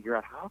to figure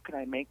out, how can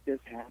I make this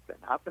happen?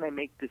 How can I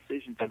make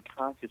decisions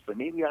unconsciously?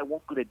 Maybe I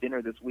won't go to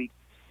dinner this week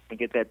and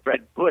get that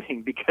bread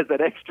pudding because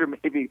that extra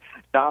maybe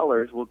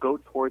dollars will go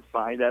towards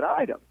buying that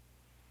item.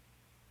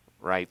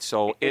 Right.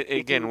 So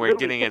again, we're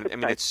getting in. I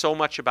mean, it's so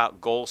much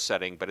about goal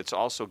setting, but it's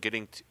also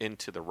getting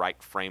into the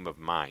right frame of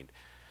mind.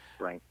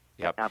 Right.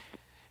 Yep. Absolutely.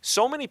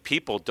 So many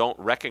people don't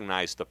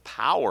recognize the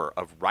power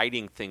of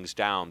writing things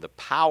down, the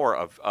power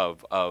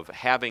of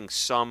having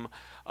some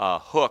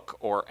hook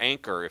or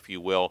anchor, if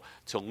you will,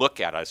 to look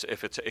at us.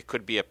 If it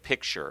could be a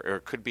picture, or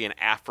it could be an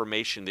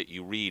affirmation that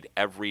you read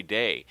every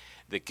day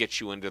that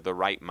gets you into the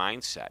right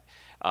mindset.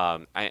 Let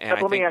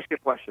me ask you a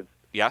question.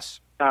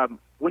 Yes.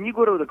 When you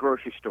go to the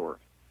grocery store,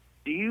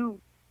 do you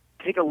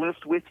take a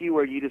list with you,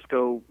 or you just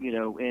go,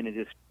 in and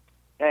just,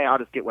 hey, I'll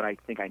just get what I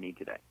think I need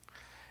today?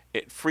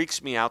 It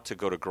freaks me out to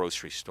go to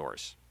grocery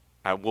stores.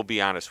 I will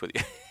be honest with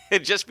you.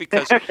 Just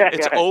because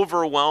it's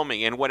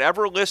overwhelming. And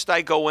whatever list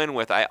I go in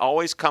with, I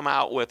always come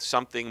out with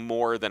something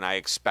more than I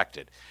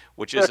expected,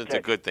 which isn't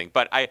a good thing.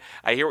 But I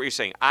hear what you're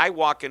saying. I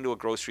walk into a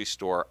grocery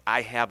store.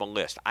 I have a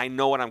list. I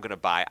know what I'm going to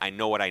buy. I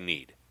know what I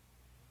need.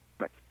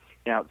 Right.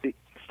 Now, the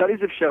studies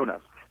have shown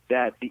us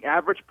that the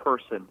average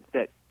person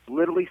that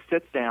literally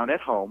sits down at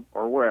home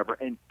or wherever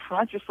and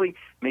consciously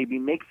maybe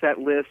makes that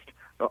list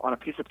on a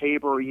piece of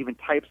paper or even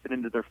types it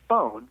into their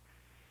phone,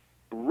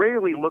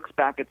 rarely looks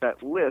back at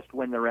that list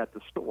when they're at the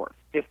store.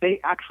 If they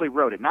actually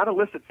wrote it, not a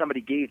list that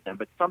somebody gave them,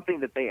 but something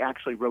that they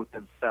actually wrote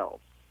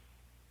themselves.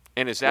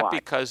 And is that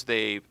because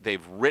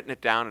they've written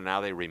it down and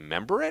now they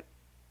remember it?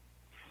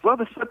 Well,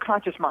 the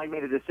subconscious mind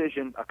made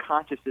a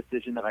conscious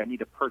decision that I need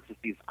to purchase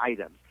these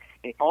items.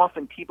 And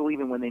often people,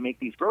 even when they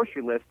make these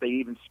grocery lists, they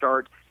even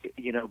start,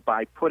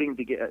 by putting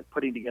together,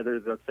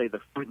 let's say, the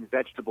fruit and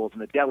vegetables in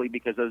the deli,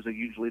 because those are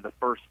usually the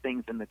first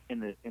things in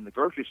the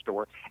grocery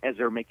store as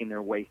they're making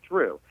their way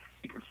through.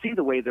 You can see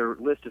the way their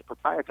list is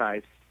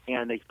prioritized,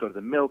 and they go to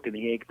the milk and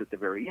the eggs at the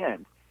very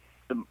end.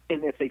 And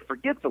if they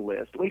forget the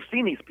list, we've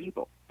seen these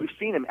people. We've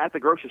seen them at the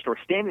grocery store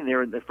standing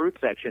there in the fruit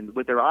section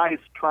with their eyes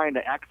trying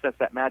to access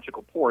that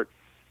magical port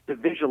to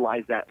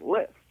visualize that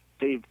list.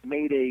 They've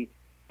made a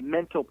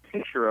mental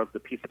picture of the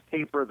piece of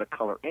paper, the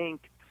color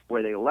ink,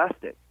 where they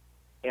left it,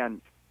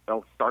 and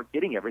they'll start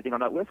getting everything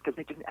on that list because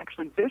they can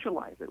actually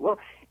visualize it. Well,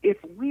 if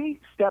we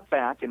step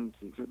back, and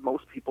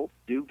most people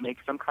do make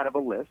some kind of a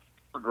list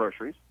for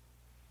groceries,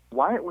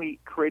 why aren't we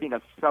creating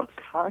a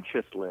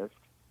subconscious list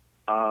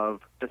of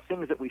the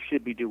things that we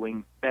should be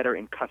doing better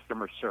in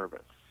customer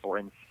service or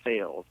in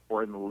sales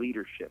or in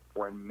leadership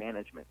or in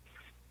management?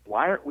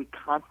 Why aren't we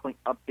constantly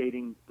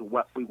updating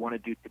what we want to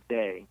do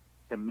today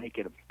to make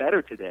it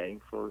better today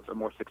for a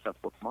more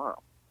successful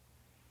tomorrow?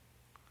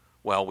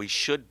 Well, we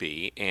should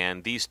be,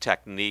 and these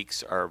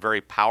techniques are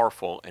very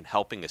powerful in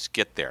helping us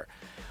get there.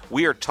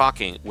 We are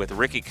talking with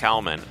Ricky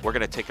Kalman. We're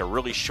going to take a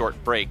really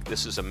short break.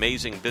 This is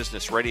Amazing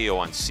Business Radio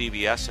on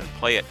CBS and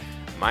Play It.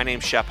 My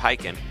name's Shep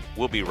Hyken.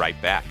 We'll be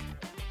right back.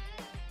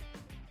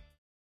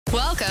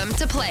 Welcome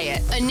to Play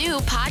It, a new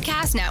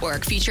podcast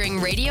network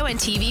featuring radio and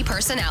TV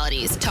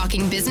personalities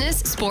talking business,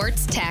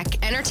 sports,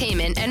 tech,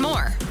 entertainment, and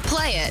more.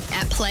 Play it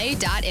at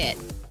play.it.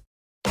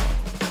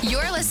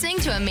 You're listening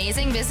to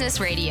Amazing Business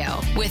Radio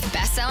with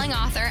best-selling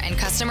author and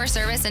customer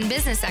service and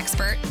business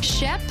expert,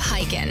 Shep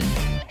Hyken.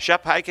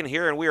 Shep Hyken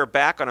here, and we are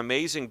back on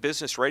Amazing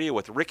Business Radio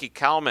with Ricky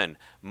Kalman,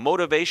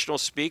 motivational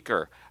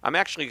speaker. I'm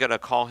actually going to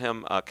call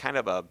him kind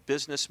of a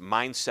business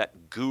mindset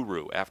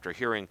guru after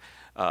hearing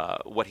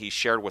what he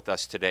shared with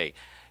us today.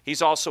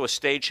 He's also a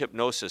stage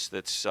hypnosis.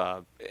 That's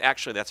how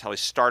he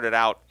started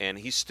out, and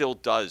he still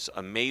does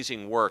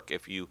amazing work.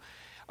 If you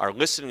are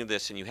listening to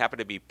this and you happen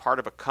to be part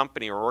of a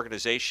company or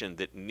organization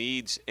that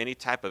needs any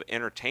type of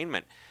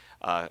entertainment,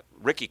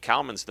 Ricky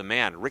Kalman's the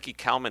man.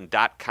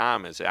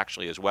 RickyKalman.com is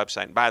actually his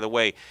website. And by the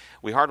way,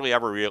 we hardly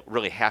ever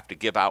really have to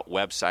give out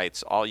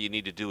websites. All you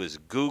need to do is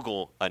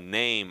Google a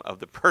name of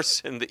the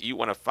person that you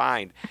want to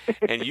find,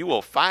 and you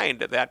will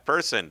find that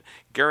person,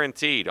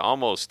 guaranteed,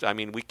 almost. I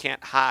mean, we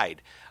can't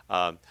hide.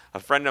 A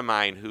friend of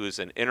mine who is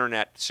an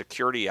internet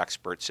security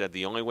expert said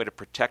the only way to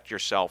protect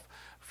yourself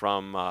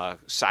from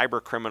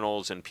cyber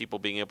criminals and people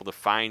being able to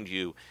find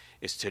you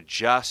is to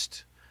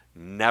just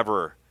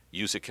never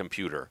use a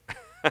computer.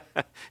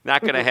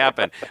 Not going to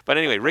happen. But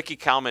anyway, Ricky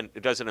Kalman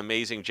does an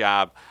amazing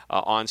job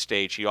on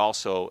stage. He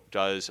also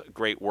does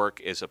great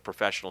work as a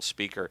professional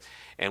speaker.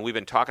 And we've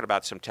been talking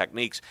about some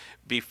techniques.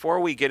 Before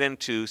we get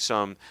into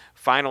some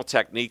final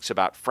techniques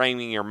about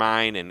framing your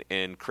mind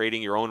and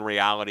creating your own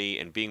reality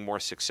and being more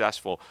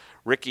successful,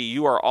 Ricky,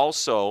 you are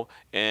also,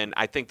 and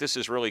I think this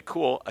is really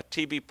cool, a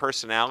TV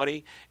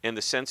personality in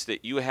the sense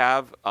that you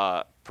have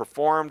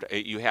performed,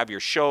 you have your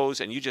shows,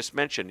 and you just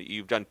mentioned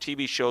you've done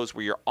TV shows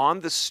where you're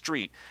on the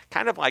street,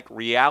 kind of like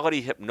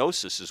reality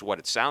hypnosis is what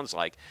it sounds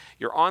like.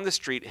 You're on the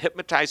street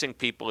hypnotizing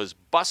people as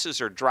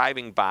buses are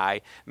driving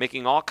by,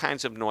 making all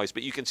kinds of noise,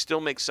 but you can still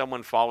make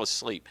someone fall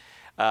asleep.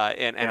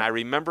 And I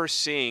remember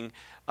seeing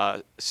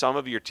some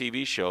of your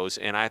TV shows,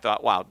 and I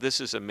thought, wow,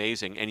 this is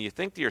amazing. And you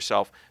think to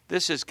yourself,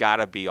 this has got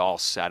to be all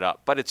set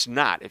up. But it's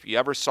not. If you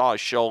ever saw a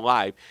show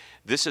live,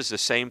 this is the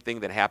same thing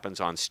that happens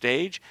on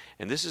stage,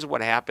 and this is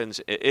what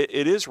happens.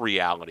 It is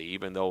reality,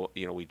 even though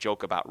we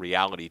joke about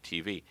reality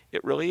TV.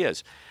 It really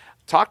is.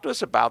 Talk to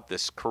us about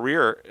this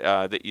career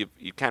that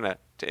you've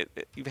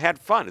had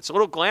fun. It's a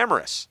little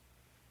glamorous.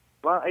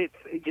 Well,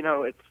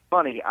 it's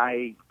funny.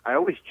 I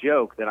always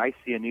joke that I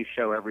see a new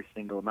show every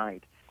single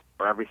night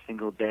or every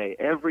single day.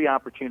 Every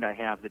opportunity I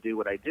have to do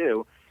what I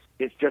do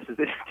is just as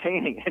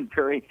entertaining and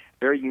very,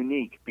 very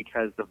unique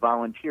because the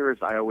volunteers,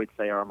 I always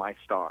say, are my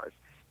stars.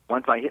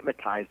 Once I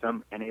hypnotize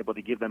them and able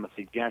to give them a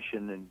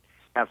suggestion and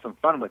have some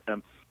fun with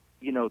them,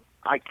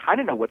 I kind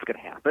of know what's going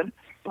to happen.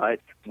 But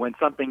when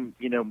something,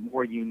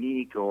 more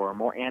unique or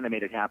more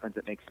animated happens,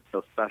 it makes it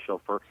so special.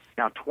 For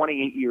now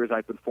 28 years,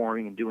 I've been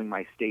performing and doing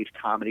my stage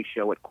comedy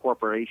show at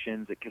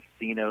corporations, at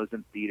casinos,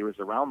 and theaters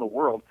around the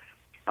world.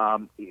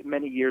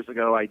 Many years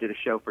ago, I did a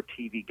show for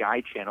TV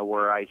Guide Channel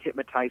where I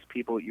hypnotized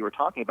people you were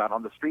talking about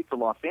on the streets of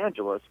Los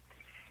Angeles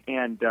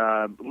and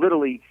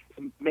literally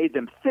made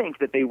them think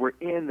that they were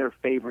in their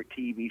favorite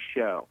TV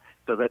show.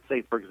 So let's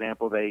say, for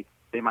example, they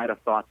might have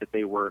thought that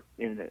they were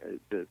in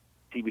the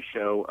TV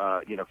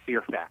show,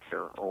 Fear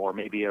Factor, or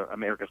maybe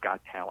America's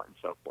Got Talent, and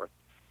so forth.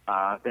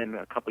 Then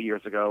a couple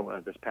years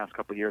ago, this past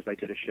couple years, I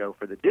did a show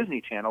for the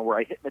Disney Channel where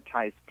I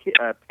hypnotized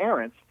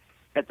parents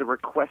at the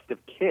request of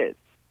kids.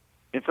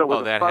 And so it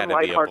was a fun,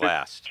 lighthearted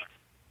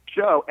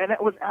show, and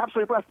it was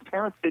absolutely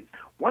blessed.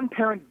 One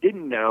parent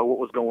didn't know what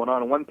was going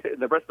on, and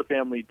the rest of the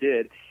family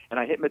did. And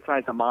I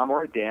hypnotized a mom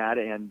or a dad,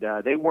 and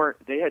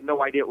they had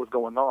no idea what was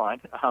going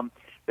on.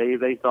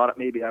 They thought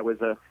maybe I was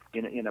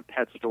in a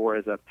pet store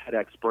as a pet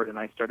expert, and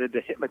I started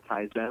to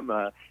hypnotize them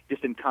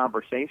just in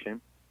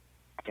conversation,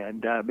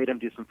 and made them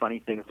do some funny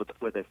things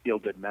with a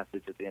feel-good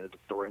message at the end of the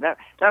story. And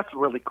that's a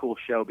really cool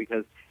show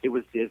because it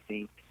was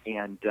Disney,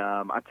 and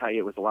I'll tell you,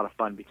 it was a lot of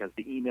fun because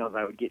the emails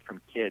I would get from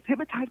kids,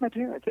 hypnotize my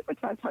parents,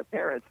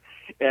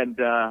 and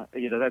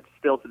that's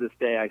still to this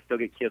day, I still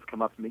get kids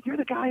come up to me, you're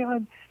the guy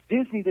on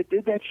Disney that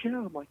did that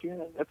show. I'm like, yeah,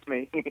 that's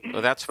me.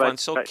 Well, that's fun.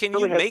 So can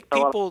you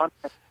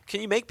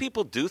make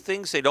people do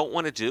things they don't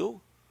want to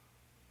do?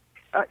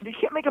 You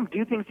can't make them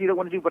do things you don't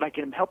want to do, but I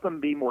can help them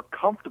be more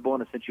comfortable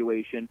in a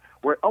situation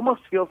where it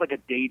almost feels like a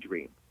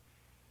daydream.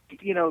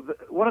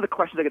 One of the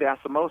questions I get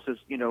asked the most is,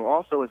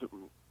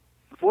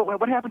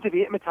 what happens if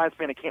you hypnotize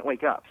me and I can't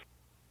wake up?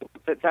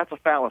 That's a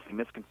fallacy,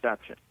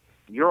 misconception.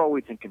 You're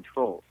always in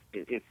control.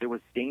 If there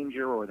was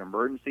danger or an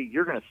emergency,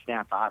 you're going to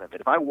snap out of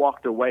it. If I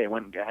walked away and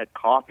went and had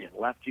coffee and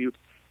left you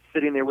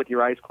sitting there with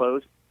your eyes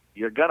closed,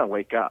 you're going to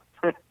wake up.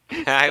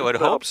 I would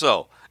hope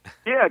so.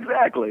 Yeah,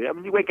 exactly. I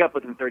mean, you wake up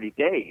within 30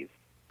 days.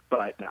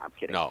 But no, I'm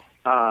kidding. No.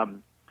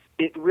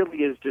 It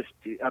really is just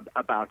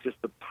about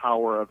just the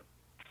power of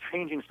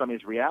changing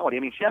somebody's reality. I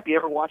mean, Shep, you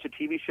ever watch a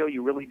TV show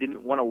you really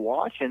didn't want to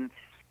watch, and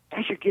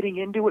as you're getting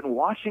into it and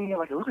watching, you're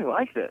like, I really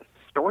like this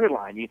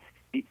storyline.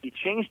 You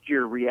changed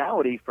your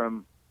reality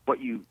from what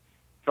you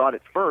thought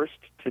at first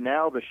to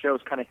now the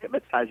show's kind of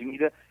hypnotizing you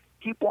to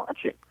keep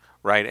watching.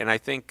 Right, and I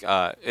think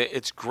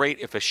it's great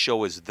if a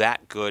show is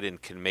that good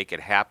and can make it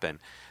happen.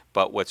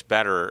 But what's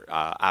better,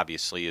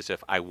 obviously, is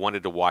if I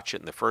wanted to watch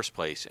it in the first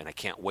place and I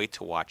can't wait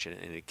to watch it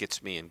and it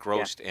gets me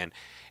engrossed, and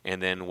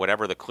then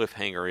whatever the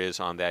cliffhanger is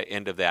on that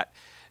end of that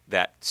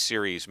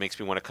series makes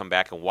me want to come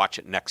back and watch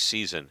it next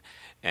season.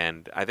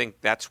 And I think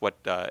that's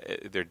what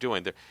they're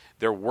doing.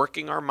 They're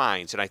working our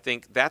minds, and I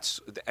think that's,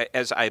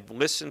 as I've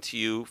listened to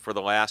you for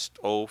the last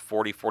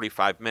 40,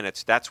 45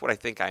 minutes, that's what I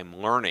think I'm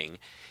learning,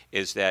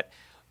 is that,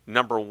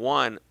 number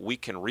one, we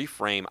can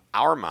reframe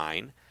our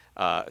mind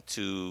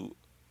to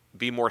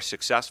be more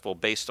successful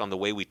based on the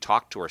way we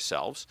talk to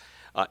ourselves.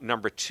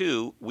 Number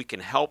two, we can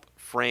help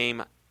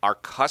frame our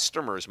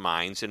customers'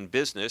 minds in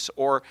business,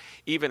 or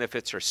even if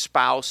it's our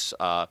spouse.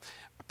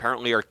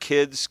 Apparently our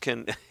kids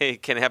can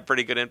have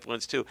pretty good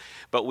influence too,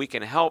 but we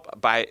can help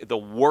by the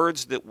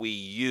words that we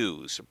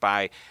use,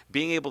 by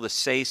being able to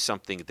say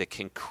something that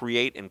can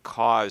create and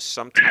cause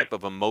some type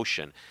of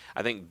emotion.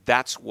 I think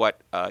that's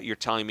what you're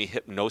telling me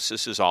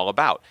hypnosis is all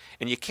about.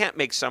 And you can't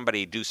make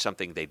somebody do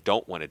something they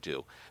don't want to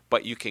do,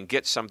 but you can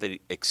get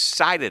somebody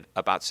excited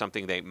about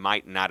something they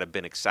might not have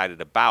been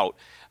excited about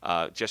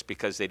just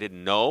because they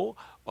didn't know.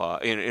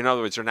 In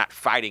other words, they're not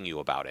fighting you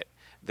about it.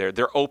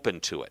 They're open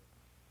to it.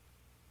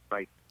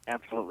 Right,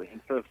 absolutely.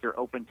 And so if you're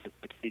open to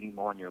succeeding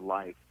more in your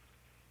life,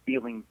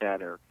 feeling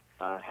better,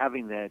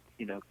 having that,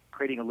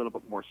 creating a little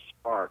bit more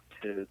spark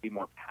to be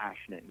more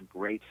passionate and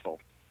grateful,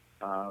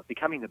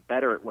 becoming the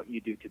better at what you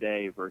do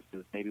today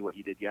versus maybe what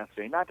you did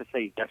yesterday. Not to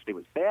say yesterday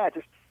was bad,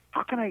 just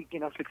how can I,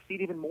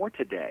 succeed even more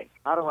today?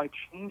 How do I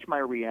change my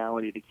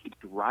reality to keep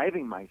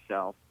driving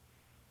myself?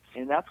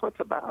 And that's what it's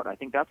about. I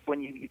think that's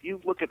when if you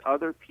look at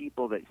other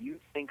people that you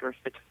think are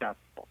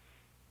successful,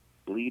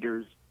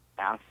 leaders,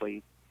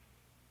 athletes,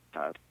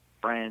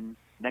 friends,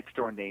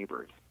 next-door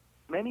neighbors,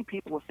 many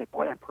people will say,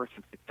 boy, that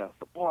person's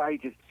successful. Boy,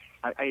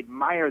 I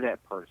admire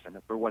that person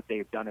for what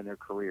they've done in their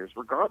careers.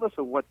 Regardless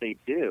of what they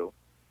do,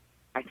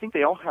 I think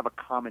they all have a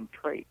common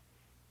trait.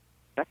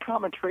 That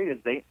common trait is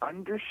they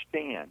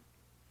understand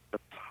the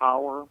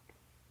power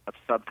of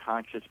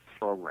subconscious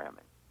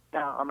programming.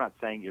 Now, I'm not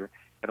saying you're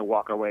going to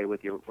walk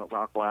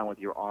around with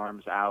your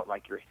arms out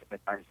like you're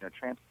hypnotized in a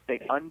trance.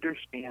 They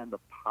understand the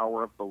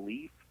power of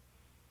belief,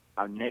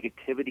 how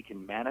negativity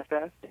can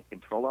manifest and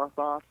control our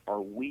thoughts,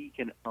 or we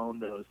can own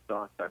those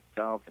thoughts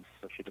ourselves and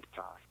push it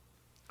aside.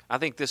 I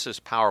think this is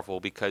powerful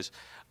because,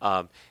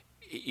 and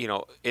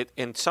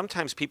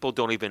sometimes people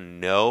don't even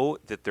know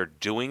that they're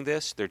doing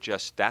this.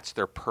 That's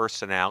their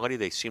personality.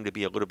 They seem to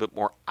be a little bit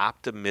more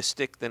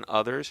optimistic than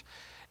others.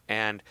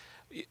 And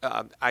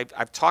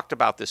I've talked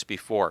about this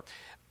before.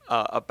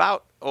 I'm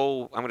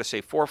going to say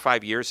 4 or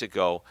 5 years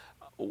ago,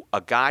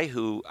 a guy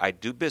who I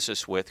do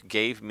business with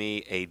gave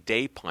me a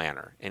day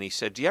planner. And he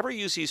said, do you ever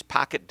use these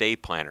pocket day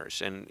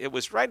planners? And it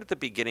was right at the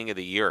beginning of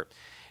the year.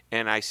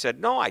 And I said,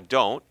 no, I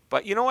don't.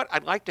 But you know what?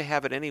 I'd like to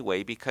have it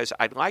anyway because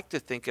I'd like to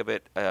think of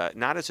it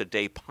not as a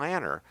day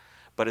planner,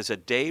 but as a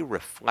day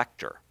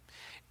reflector.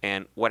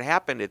 And what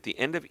happened at the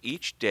end of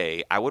each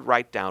day, I would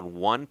write down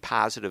one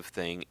positive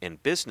thing in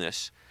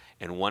business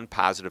and one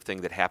positive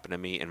thing that happened to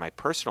me in my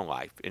personal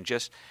life. And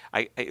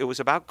it was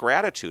about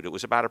gratitude. It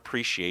was about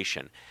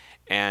appreciation.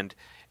 And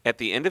at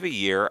the end of a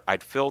year,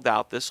 I'd filled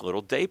out this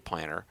little day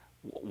planner,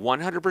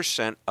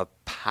 100% of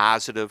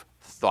positive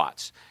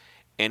thoughts.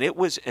 And it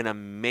was an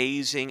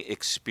amazing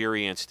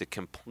experience to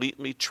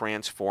completely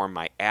transform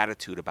my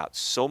attitude about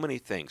so many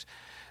things.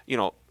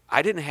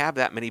 I didn't have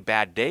that many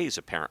bad days,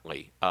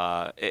 apparently.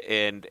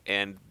 And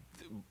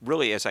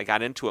really, as I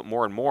got into it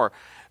more and more,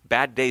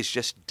 bad days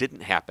just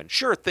didn't happen.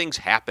 Sure, things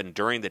happened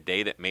during the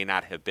day that may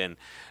not have been,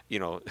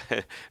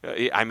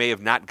 I may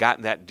have not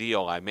gotten that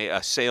deal.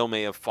 A sale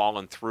may have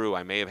fallen through.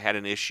 I may have had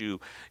an issue,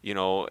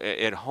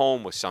 at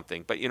home with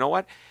something. But you know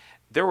what?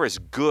 There was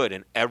good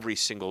in every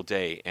single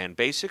day, and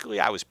basically,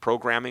 I was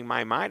programming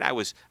my mind. I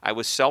was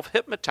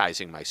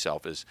self-hypnotizing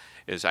myself, is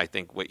I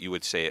think what you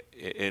would say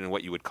it, and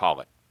what you would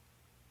call it.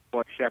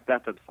 Well, Shep,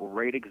 that's a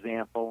great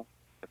example.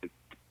 That's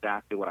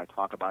exactly what I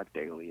talk about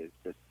daily, is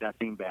just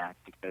stepping back,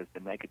 because the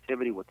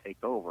negativity will take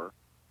over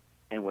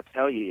and will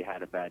tell you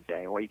had a bad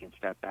day, or you can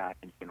step back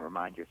and you can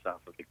remind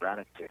yourself of the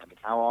gratitude. I mean,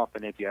 how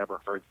often have you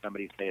ever heard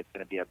somebody say it's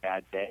going to be a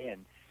bad day,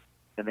 and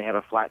then they have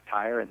a flat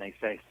tire and they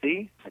say,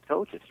 see, I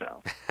told you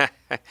so.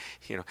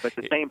 But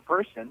the same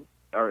person,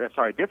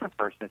 a different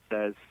person that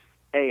says,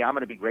 hey, I'm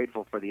going to be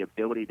grateful for the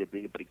ability to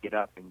be able to get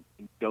up and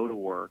go to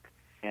work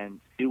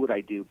and do what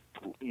I do,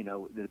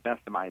 the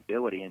best of my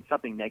ability, and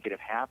something negative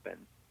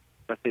happens.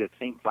 Let's say the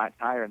same flat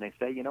tire, and they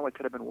say, it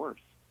could have been worse.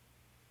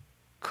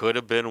 Could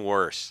have been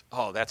worse.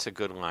 Oh, that's a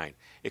good line.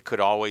 It could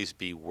always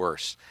be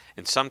worse.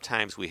 And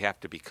sometimes we have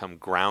to become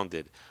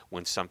grounded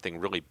when something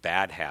really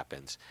bad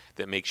happens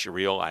that makes you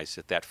realize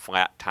that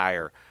flat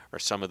tire or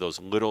some of those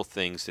little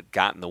things that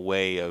got in the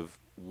way of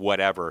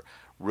whatever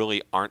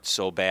really aren't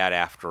so bad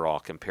after all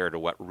compared to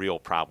what real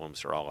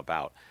problems are all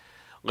about.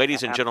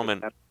 Ladies and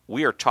gentlemen,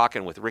 we are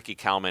talking with Ricky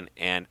Kalman,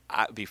 and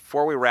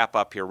before we wrap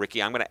up here,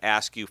 Ricky, I'm going to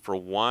ask you for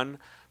one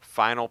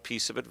final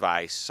piece of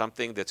advice,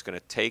 something that's going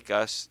to take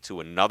us to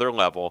another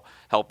level,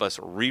 help us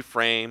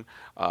reframe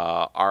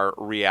our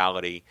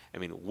reality. I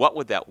mean, what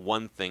would that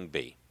one thing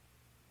be?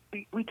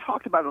 We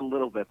talked about it a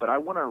little bit, but I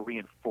want to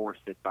reinforce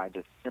it by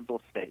this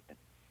simple statement.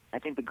 I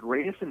think the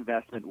greatest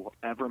investment we'll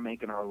ever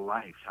make in our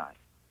lifetime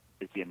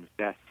is the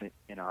investment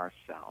in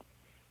ourselves.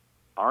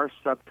 Our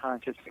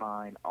subconscious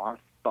mind, our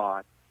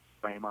thoughts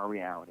frame our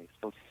reality.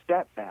 So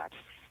step back.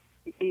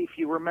 If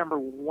you remember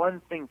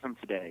one thing from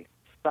today,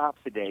 stop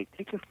today,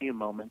 take a few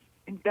moments,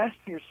 invest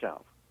in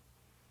yourself.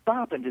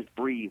 Stop and just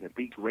breathe and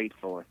be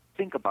grateful and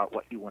think about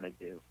what you want to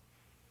do.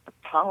 The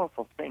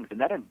powerful things,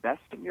 and that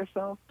investment in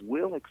yourself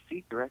will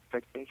exceed your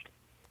expectations.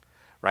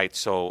 Right,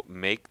 so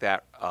make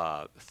that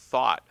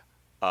thought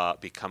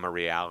become a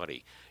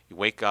reality. You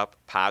wake up,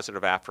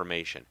 positive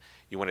affirmation.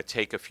 You want to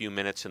take a few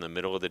minutes in the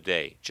middle of the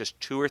day, just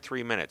 2 or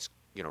 3 minutes,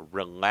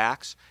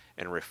 relax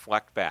and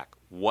reflect back.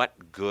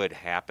 What good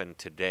happened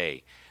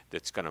today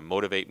that's going to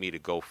motivate me to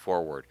go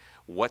forward?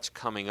 What's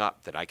coming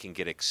up that I can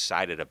get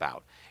excited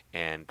about?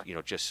 And,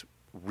 just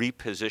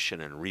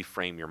reposition and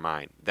reframe your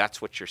mind.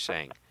 That's what you're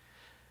saying.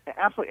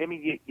 Absolutely. I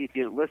mean, if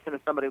you listen to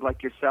somebody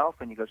like yourself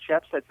and you go,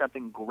 Shep said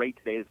something great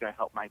today that's going to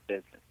help my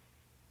business.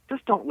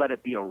 Just don't let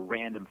it be a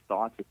random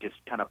thought that just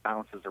kind of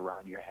bounces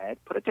around your head.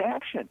 Put it to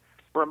action.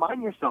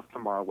 Remind yourself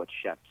tomorrow what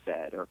Shep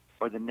said, or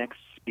the next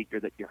speaker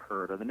that you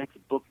heard, or the next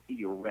book that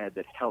you read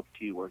that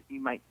helped you, or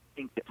you might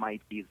think that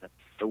might be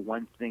the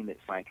one thing that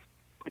might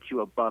put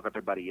you above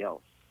everybody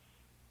else.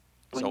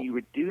 When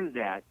you do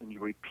that and you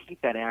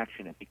repeat that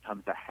action, it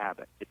becomes a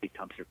habit. It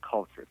becomes your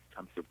culture. It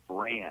becomes your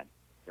brand.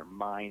 Your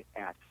mind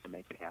acts to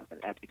make it happen.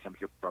 That becomes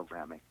your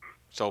programming.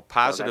 So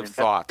positive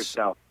thoughts.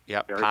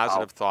 Yeah, positive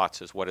powerful.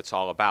 Thoughts is what it's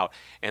all about.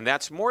 And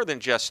that's more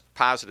than just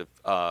positive,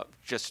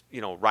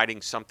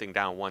 writing something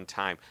down one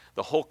time.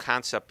 The whole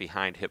concept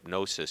behind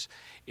hypnosis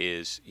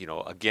is,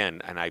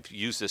 again, and I've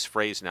used this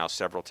phrase now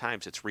several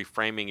times, it's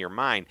reframing your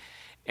mind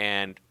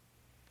and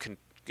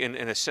in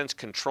a sense,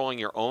 controlling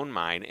your own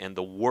mind and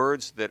the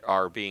words that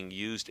are being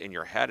used in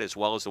your head as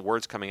well as the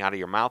words coming out of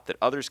your mouth that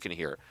others can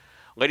hear.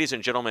 Ladies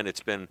and gentlemen,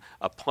 it's been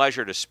a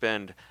pleasure to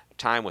spend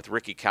time with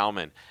Ricky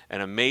Kalman,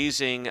 an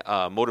amazing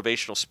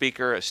motivational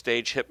speaker, a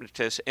stage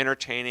hypnotist,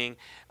 entertaining.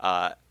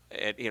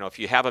 If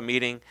you have a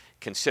meeting,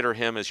 consider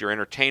him as your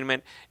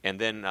entertainment, and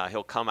then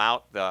he'll come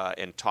out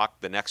and talk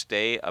the next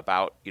day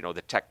about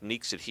the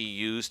techniques that he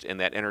used in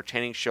that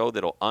entertaining show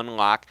that'll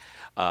unlock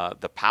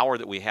the power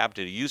that we have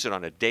to use it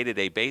on a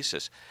day-to-day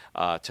basis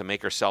to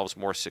make ourselves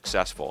more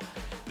successful.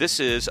 This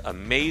is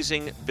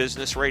Amazing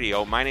Business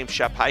Radio. My name's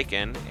Shep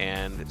Hyken,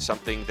 and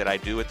something that I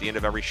do at the end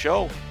of every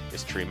show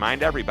is to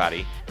remind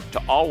everybody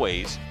to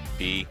always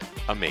be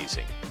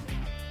amazing.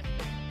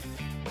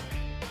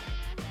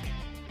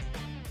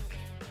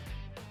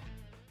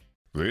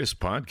 This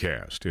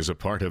podcast is a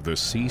part of the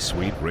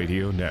C-Suite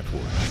Radio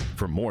Network.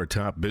 For more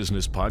top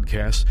business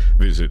podcasts,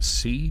 visit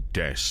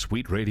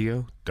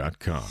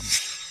c-suiteradio.com.